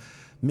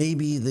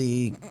 maybe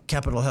the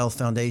Capital Health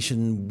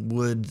Foundation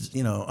would,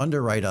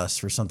 underwrite us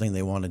for something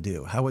they want to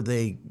do? How would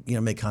they,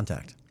 make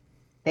contact?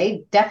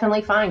 They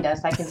definitely find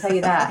us. I can tell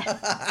you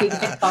that. We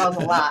get calls a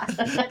lot.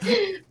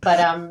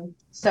 But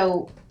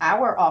so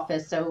our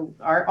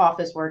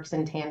office works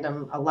in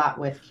tandem a lot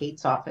with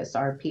Kate's office,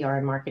 our PR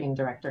and marketing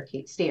director,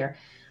 Kate Steer.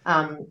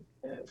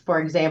 For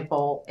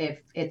example,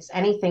 if it's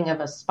anything of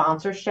a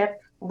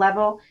sponsorship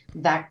level,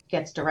 that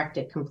gets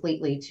directed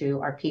completely to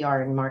our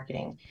PR and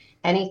marketing.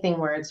 anything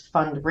where it's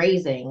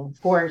fundraising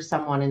for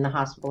someone in the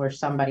hospital or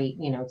somebody,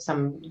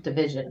 some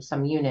division,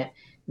 some unit,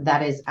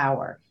 that is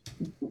our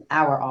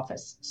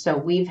office. So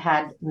we've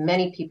had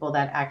many people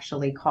that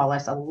actually call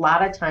us. A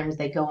lot of times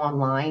they go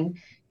online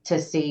to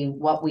see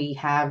what we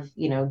have,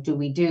 do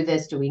we do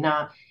this, do we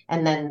not?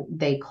 And then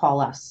they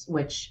call us,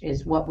 which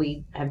is what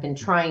we have been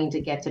trying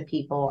to get to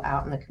people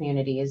out in the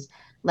community is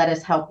let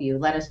us help you,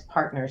 let us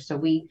partner. So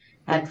we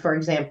had, for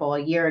example, a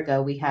year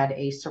ago, we had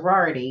a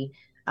sorority,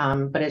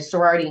 but a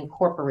sorority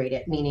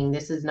incorporated, meaning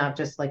this is not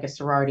just like a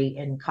sorority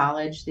in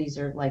college. These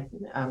are like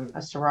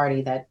a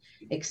sorority that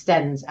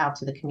extends out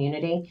to the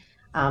community.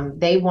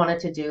 They wanted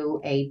to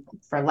do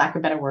for lack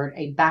of a better word,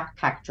 a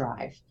backpack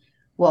drive.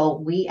 Well,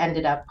 we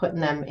ended up putting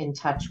them in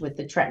touch with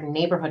the Trenton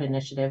Neighborhood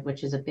Initiative,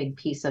 which is a big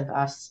piece of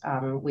us.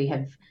 We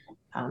have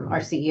our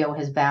CEO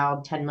has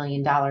vowed $10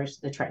 million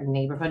to the Trenton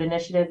Neighborhood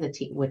Initiative,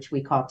 which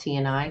we call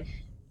TNI.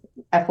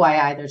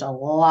 FYI, there's a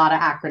lot of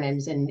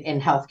acronyms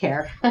in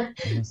healthcare.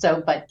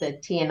 So, but the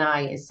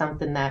TNI is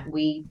something that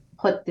we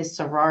put this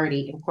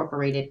sorority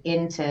incorporated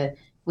into,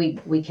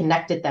 we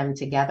connected them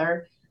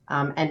together.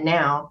 And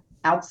now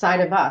outside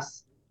of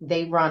us,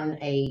 they run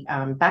a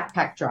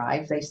backpack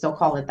drive. They still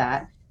call it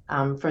that.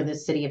 For the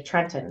city of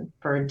Trenton,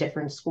 for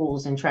different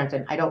schools in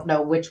Trenton. I don't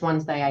know which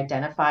ones they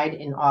identified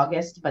in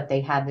August, but they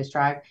had this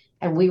drive.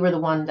 And we were the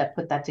one that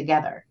put that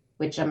together,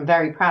 which I'm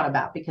very proud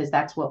about because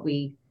that's what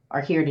we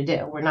are here to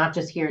do. We're not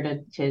just here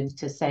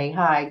to say,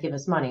 hi, give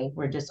us money.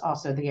 We're just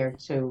also here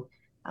to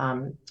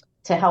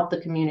help the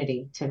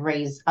community, to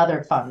raise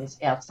other funds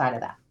outside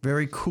of that.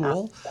 Very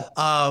cool.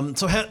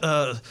 So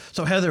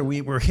Heather,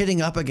 we're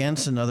hitting up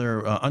against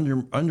another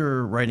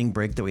underwriting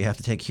break that we have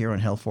to take here on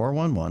Health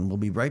 411. We'll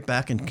be right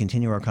back and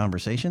continue our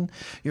conversation.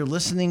 You're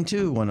listening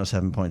to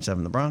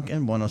 107.7 The Bronx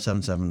and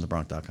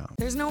 1077thebronx.com.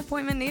 There's no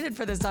appointment needed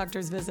for this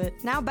doctor's visit.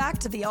 Now back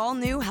to the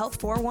all-new Health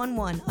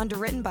 411,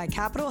 underwritten by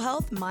Capital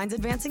Health, Minds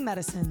Advancing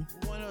Medicine.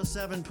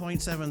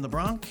 107.7 The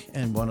Bronx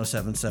and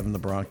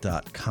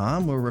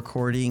 1077thebronx.com. We're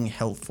recording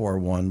Health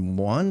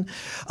 411.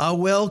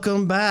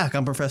 Welcome back.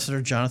 I'm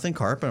Professor Jonathan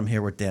Karp, and I'm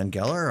here with Dan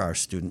Geller, our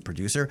student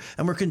producer,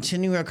 and we're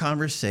continuing our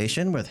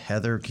conversation with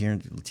Heather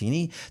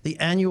Kearns-Latini, the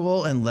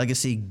Annual and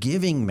Legacy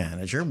Giving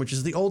Manager, which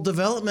is the old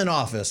development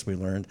office we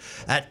learned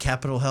at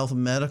Capital Health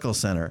Medical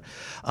Center.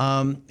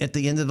 At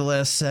the end of the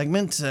last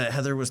segment,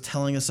 Heather was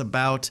telling us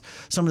about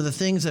some of the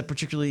things that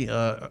particularly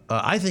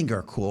I think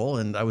are cool,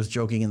 and I was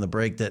joking in the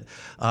break that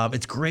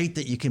it's great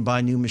that you can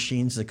buy new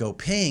machines that go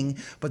ping,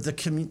 but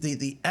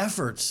the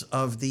efforts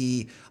of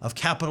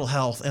Capital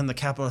Health and the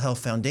Capital Health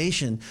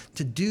Foundation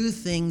to do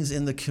things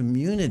in the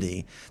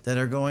community that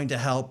are going to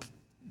help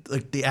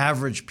like the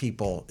average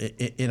people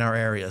in our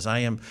areas. I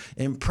am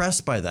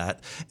impressed by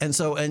that.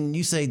 And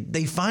you say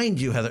they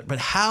find you, Heather, but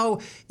how,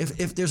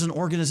 if there's an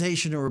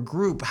organization or a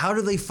group, how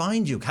do they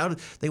find you? How do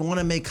they want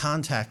to make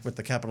contact with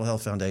the Capital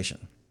Health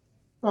Foundation?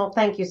 Well,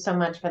 thank you so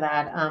much for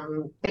that.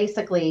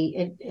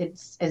 Basically,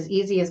 it's as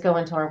easy as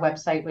going to our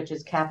website, which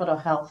is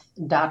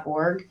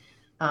capitalhealth.org,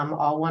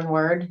 all one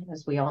word,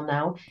 as we all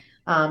know.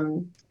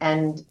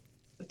 And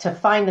to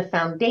find the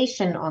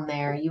foundation on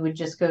there, you would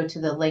just go to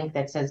the link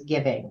that says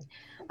giving.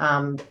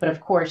 But of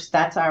course,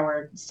 that's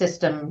our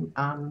system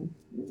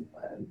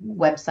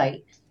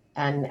website,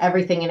 and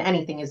everything and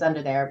anything is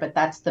under there. But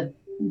that's the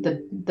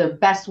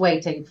best way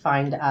to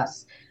find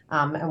us.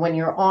 And when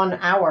you're on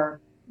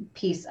our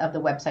piece of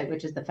the website,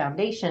 which is the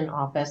foundation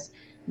office,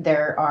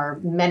 there are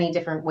many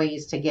different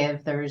ways to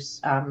give.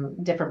 There's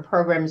different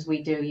programs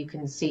we do. You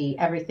can see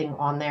everything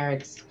on there.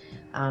 It's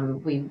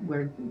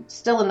we're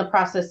still in the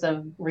process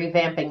of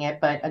revamping it,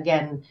 but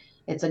again,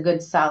 it's a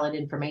good solid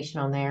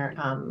information on there.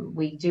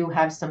 We do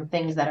have some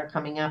things that are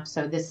coming up.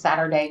 So this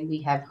Saturday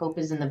we have Hope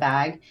is in the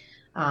Bag.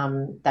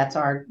 That's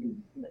our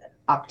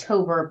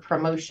October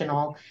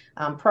promotional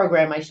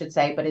program, I should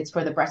say, but it's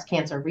for the Breast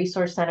Cancer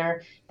Resource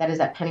Center that is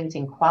at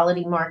Pennington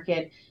Quality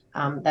Market.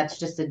 That's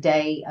just a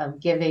day of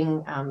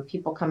giving.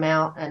 People come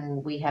out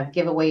and we have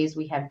giveaways.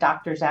 We have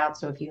doctors out.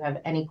 So if you have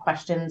any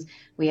questions,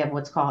 we have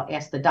what's called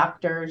Ask the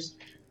Doctors,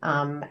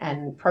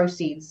 and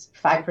proceeds,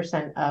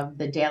 5% of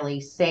the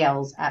daily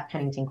sales at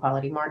Pennington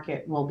Quality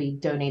Market will be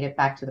donated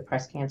back to the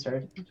Breast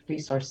Cancer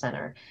Resource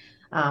Center.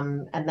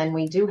 And then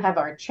we do have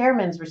our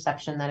chairman's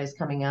reception that is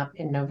coming up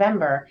in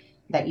November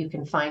that you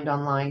can find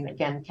online,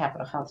 again,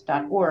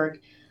 capitalhealth.org.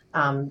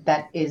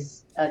 That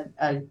is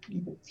a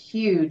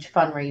huge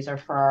fundraiser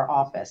for our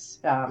office,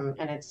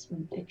 and it's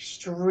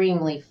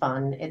extremely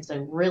fun. It's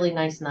a really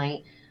nice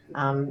night.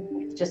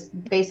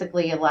 Just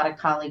basically a lot of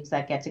colleagues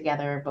that get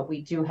together, but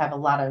we do have a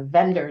lot of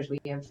vendors. We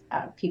have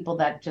people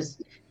that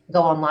just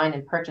go online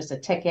and purchase a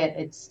ticket.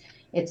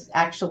 It's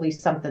actually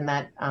something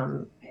that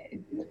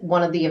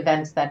one of the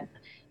events that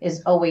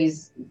is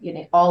always,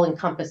 all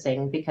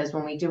encompassing, because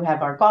when we do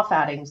have our golf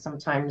outings,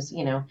 sometimes,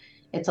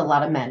 it's a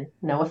lot of men.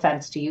 No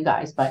offense to you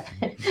guys, but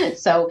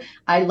so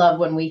I love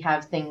when we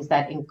have things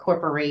that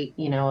incorporate,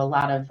 a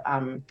lot of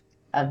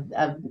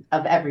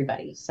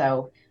everybody.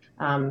 So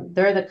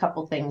there are the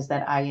couple things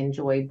that I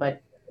enjoy,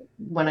 but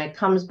when it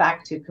comes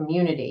back to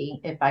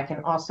community, if I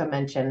can also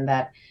mention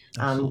that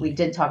we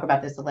did talk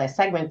about this the last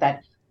segment,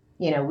 that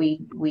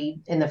we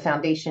in the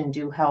foundation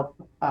do help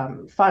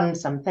fund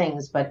some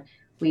things, but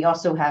we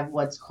also have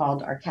what's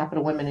called our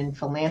Capital Women in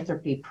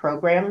Philanthropy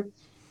program.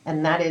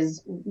 And that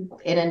is,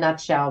 in a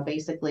nutshell,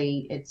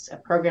 basically, it's a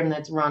program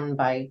that's run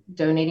by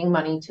donating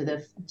money to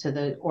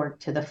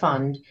the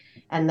fund,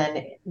 and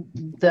then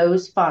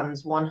those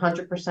funds,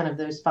 100% of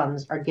those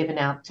funds, are given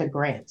out to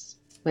grants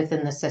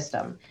within the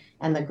system,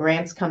 and the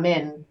grants come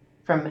in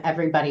from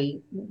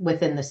everybody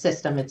within the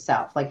system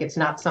itself. Like, it's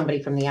not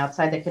somebody from the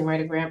outside that can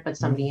write a grant, but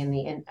somebody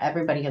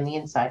everybody on the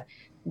inside.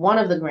 One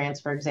of the grants,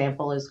 for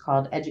example, is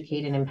called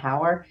Educate and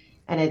Empower,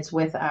 and it's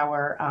with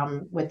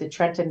with the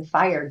Trenton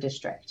Fire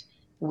District.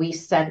 We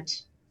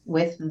sent,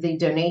 with the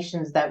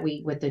donations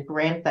with the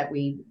grant that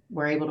we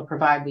were able to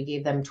provide, we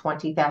gave them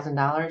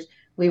 $20,000.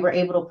 We were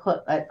able to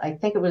put, I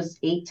think it was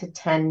 8 to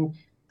 10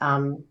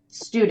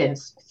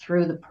 students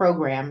through the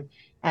program,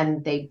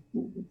 and they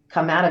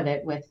come out of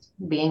it with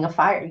being a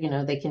fire.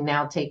 They can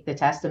now take the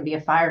test and be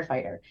a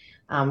firefighter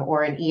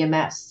or an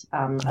EMS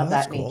of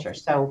that nature.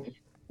 So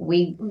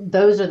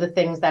those are the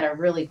things that are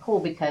really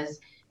cool, because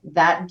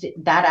that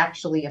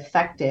actually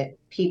affected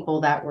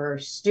people that were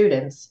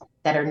students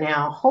that are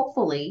now,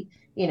 hopefully,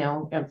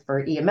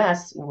 for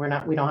EMS,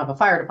 we don't have a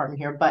fire department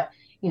here, but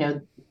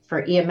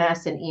for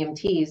EMS and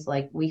EMTs,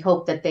 like, we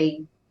hope that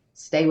they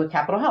stay with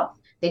Capital Health.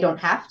 They don't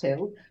have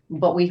to,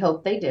 but we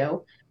hope they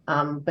do.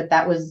 But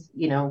that was,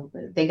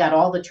 they got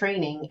all the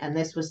training, and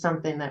this was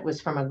something that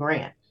was from a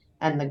grant,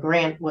 and the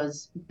grant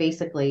was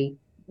basically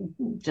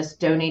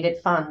just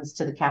donated funds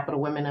to the Capital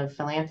Women of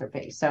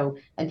Philanthropy. So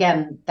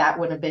again,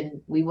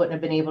 we wouldn't have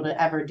been able to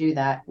ever do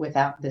that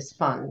without this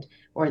fund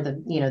or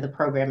the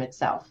program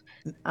itself.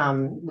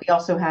 We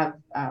also have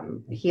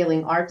the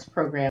Healing Arts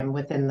program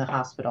within the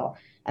hospital,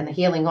 and the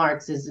Healing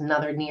Arts is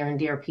another near and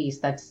dear piece.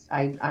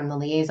 I'm the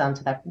liaison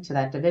to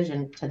that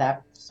division, to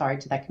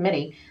that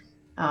committee.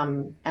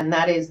 And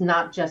that is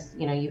not just,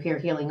 you hear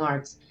Healing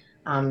Arts.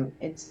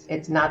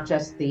 It's not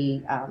just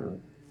the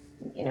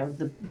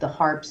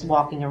harps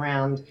walking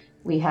around.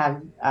 We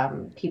have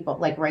people,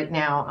 like right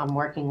now I'm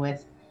working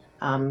with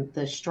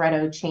the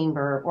Stretto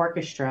Chamber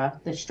Orchestra,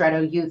 the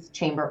Stretto Youth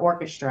Chamber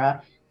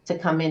Orchestra, to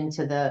come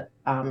into the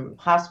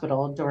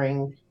hospital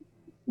during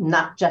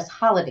not just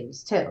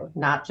holidays too,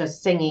 not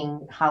just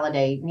singing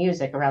holiday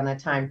music around that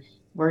time.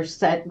 We're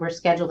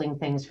scheduling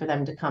things for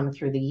them to come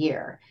through the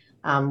year.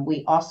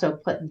 We also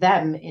put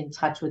them in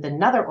touch with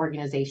another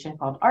organization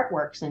called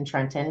Artworks in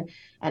Trenton.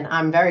 And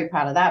I'm very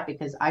proud of that,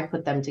 because I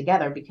put them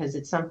together, because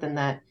it's something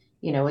that,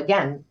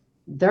 again,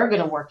 they're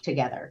going to work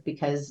together,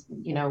 because,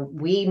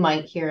 we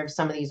might hear of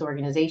some of these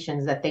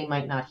organizations that they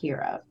might not hear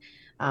of.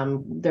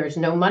 There's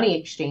no money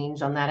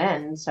exchange on that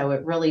end. So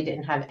it really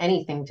didn't have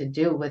anything to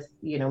do with,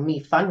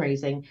 me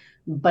fundraising,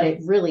 but it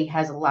really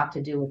has a lot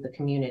to do with the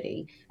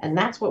community. And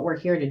that's what we're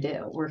here to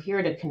do. We're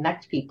here to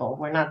connect people.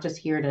 We're not just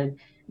here to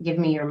give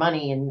me your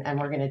money and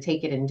we're going to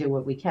take it and do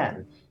what we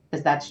can,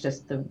 because that's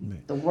just the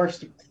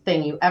worst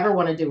thing you ever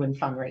want to do in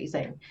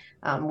fundraising.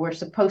 We're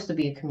supposed to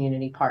be a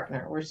community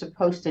partner. We're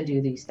supposed to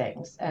do these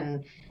things.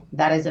 And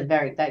that is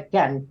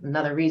again,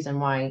 another reason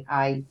why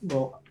I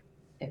will,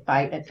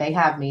 if they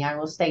have me, I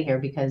will stay here,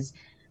 because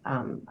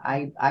I'm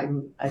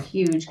a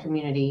huge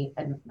community,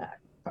 and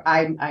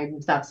I'm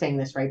not saying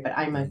this right, but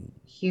I'm a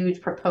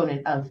huge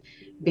proponent of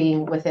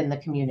being within the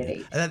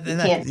community. You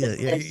can't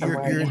live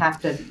somewhere. You have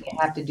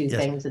to do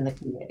things in the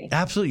community.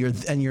 Absolutely,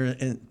 your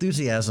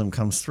enthusiasm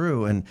comes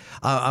through,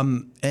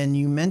 and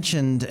you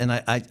mentioned,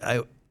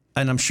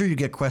 and I'm sure you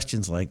get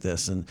questions like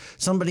this, and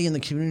somebody in the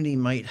community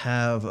might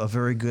have a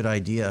very good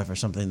idea for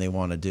something they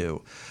want to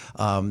do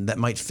that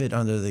might fit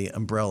under the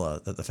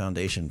umbrella that the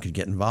foundation could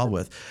get involved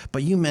with.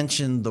 But you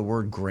mentioned the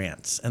word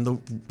grants and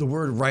the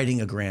word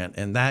writing a grant,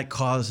 and that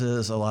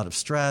causes a lot of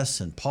stress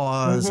and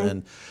pause,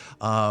 and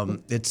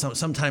it's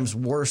sometimes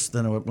worse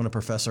than when a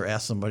professor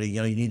asks somebody,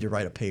 you need to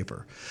write a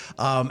paper,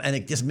 and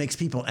it just makes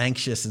people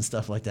anxious and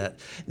stuff like that.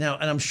 Now,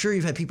 and I'm sure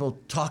you've had people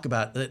talk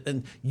about it,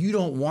 and you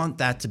don't want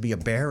that to be a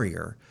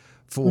barrier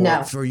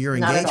for your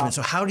engagement.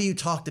 So how do you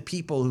talk to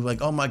people who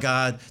oh my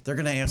God, they're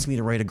going to ask me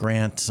to write a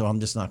grant, so I'm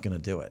just not going to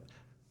do it?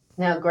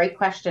 No, great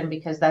question,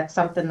 because that's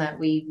something that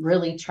we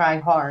really try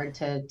hard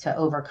to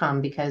overcome,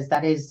 because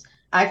that is,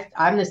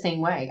 I'm the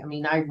same way. I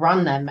mean, I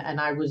run them, and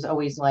I was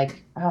always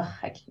like, oh,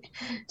 I can't,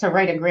 to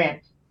write a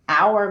grant.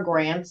 Our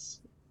grants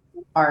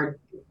are,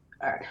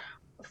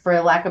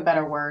 for lack of a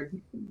better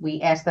word, we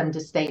ask them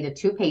to stay to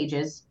 2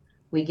 pages.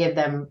 We give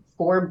them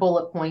 4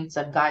 bullet points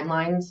of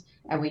guidelines,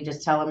 and we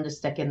just tell them to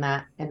stick in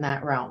that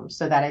realm,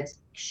 so that it's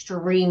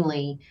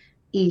extremely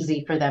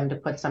easy for them to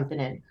put something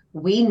in.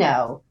 We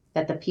know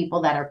that the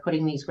people that are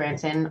putting these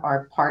grants in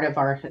are part of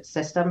our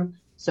system,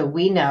 so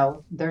we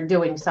know they're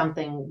doing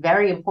something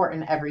very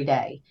important every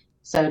day.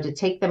 So to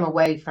take them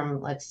away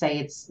from, let's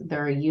say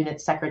they're a unit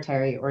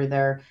secretary or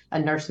they're a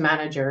nurse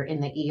manager in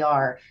the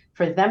ER,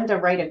 for them to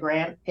write a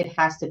grant, it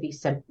has to be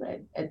simple.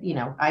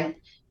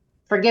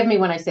 forgive me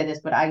when I say this,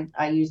 but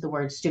I use the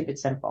word stupid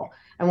simple.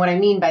 And what I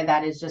mean by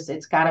that is just,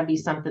 it's got to be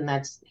something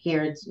that's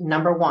here. It's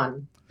number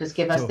one, just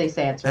give us this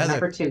answer. Heather,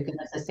 number two, give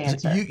us this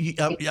answer.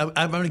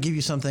 I'm going to give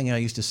you something I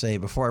used to say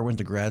before I went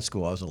to grad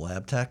school. I was a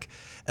lab tech,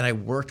 and I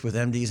worked with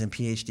MDs and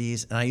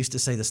PhDs, and I used to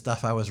say the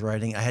stuff I was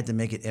writing, I had to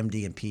make it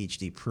MD and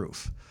PhD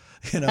proof.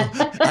 I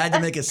had to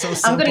make it so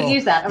simple. I'm going to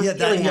use that. I'm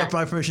stealing that.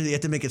 By permission, you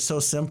have to make it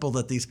so simple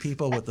that these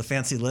people with the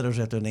fancy letters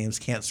after their names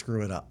can't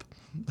screw it up.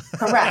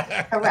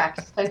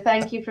 Correct. So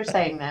thank you for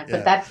saying that.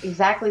 But that's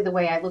exactly the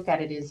way I look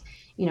at it is,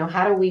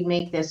 how do we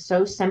make this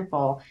so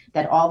simple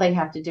that all they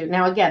have to do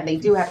now, again, they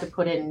do have to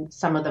put in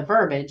some of the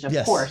verbiage, of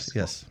course.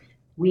 Yes.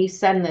 We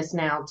send this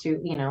now to,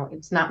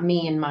 it's not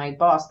me and my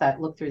boss that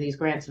look through these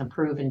grants and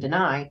approve and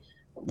deny.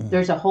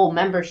 There's a whole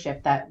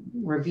membership that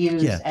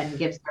reviews and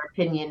gives their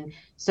opinion.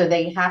 So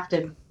they have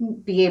to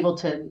be able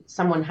to,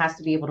 someone has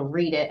to be able to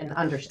read it and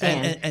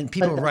understand. And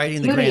people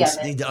writing the grants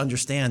need to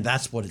understand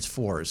that's what it's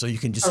for. So you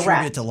can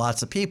distribute it to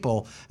lots of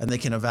people and they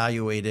can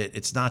evaluate it.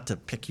 It's not to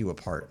pick you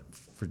apart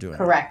for doing it.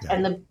 Correct.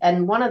 Yeah.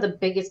 And one of the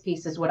biggest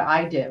pieces, what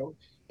I do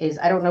is,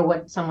 I don't know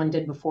what someone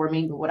did before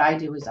me, but what I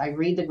do is I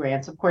read the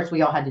grants. Of course,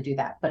 we all had to do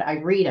that, but I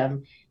read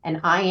them and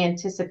I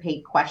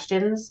anticipate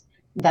questions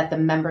that the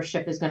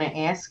membership is going to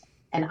ask.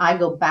 And I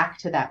go back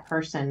to that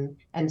person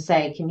and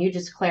say, can you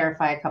just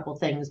clarify a couple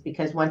things?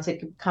 Because once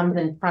it comes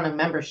in front of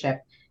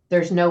membership,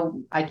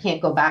 I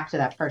can't go back to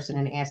that person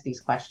and ask these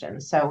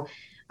questions. So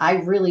I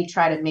really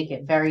try to make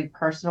it very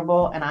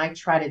personable, and I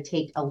try to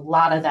take a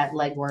lot of that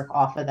legwork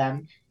off of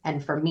them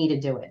and for me to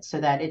do it so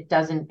that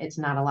it's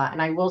not a lot.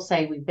 And I will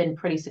say we've been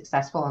pretty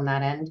successful on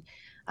that end.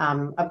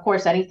 Of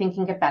course, anything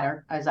can get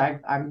better, as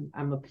I'm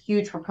a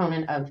huge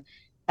proponent of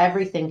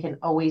everything can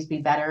always be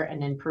better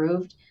and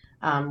improved.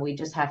 We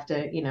just have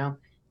to,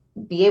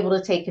 be able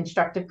to take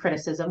constructive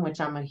criticism,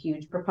 which I'm a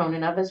huge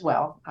proponent of as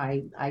well.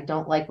 I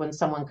don't like when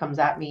someone comes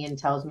at me and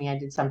tells me I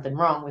did something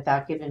wrong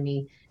without giving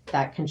me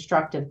that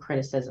constructive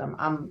criticism.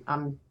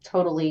 I'm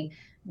totally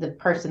the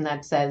person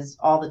that says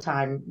all the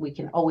time, we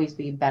can always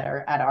be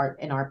better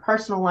in our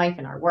personal life,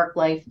 in our work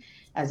life,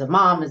 as a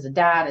mom, as a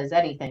dad, as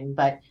anything.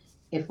 But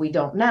if we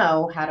don't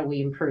know, how do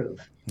we improve?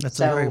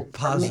 That's a very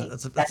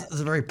positive. That's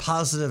a very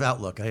positive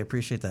outlook. I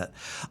appreciate that,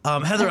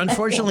 Heather.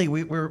 Unfortunately,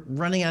 we're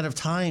running out of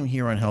time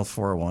here on Health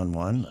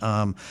 411.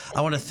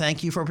 I want to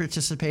thank you for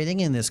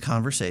participating in this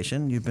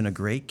conversation. You've been a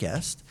great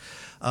guest.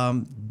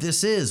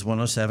 This is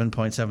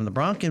 107.7 The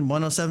Bronx and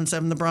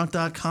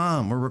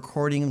 1077thebronx.com. We're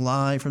recording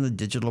live from the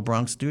Digital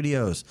Bronx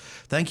studios.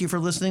 Thank you for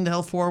listening to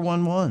Health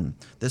 411.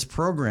 This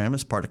program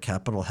is part of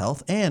Capital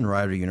Health and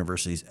Rider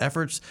University's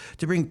efforts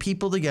to bring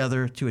people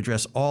together to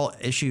address all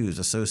issues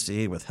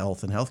associated with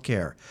health and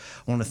healthcare.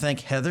 I want to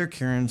thank Heather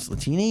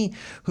Kearns-Latini,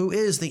 who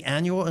is the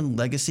Annual and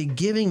Legacy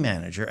Giving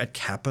Manager at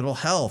Capital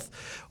Health.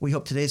 We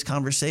hope today's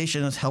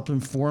conversation has helped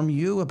inform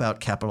you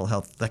about Capital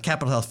Health, the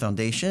Capital Health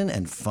Foundation,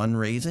 and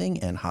fundraising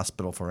and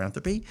hospital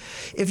philanthropy.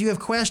 If you have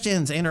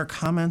questions and or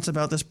comments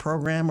about this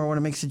program or want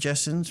to make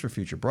suggestions for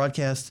future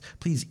broadcasts,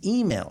 please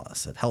email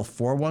us at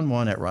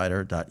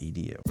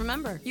health411@rider.edu.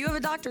 Remember, you have a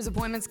doctor's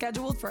appointment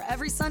scheduled for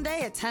every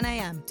Sunday at 10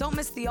 a.m. Don't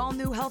miss the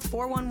all-new Health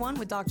 411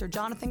 with Dr.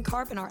 Jonathan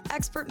Karp and our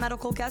expert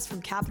medical guest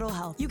from Capital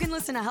Health. You can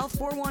listen to Health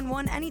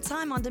 411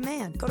 anytime on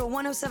demand. Go to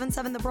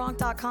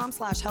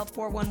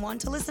 1077thebronx.com/Health411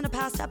 to listen to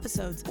past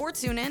episodes, or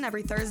tune in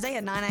every Thursday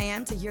at 9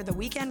 a.m. to hear the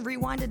weekend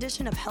rewind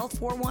edition of Health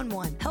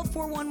 411. Health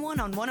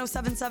 411 on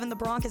 1077 The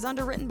Bronx is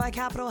underwritten by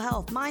Capital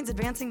Health, Minds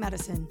Advancing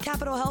Medicine.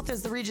 Capital Health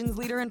is the region's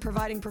leader in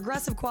providing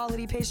progressive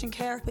quality patient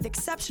care with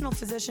exceptional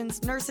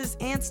physicians, nurses,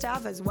 and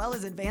staff, as well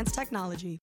as advanced technology.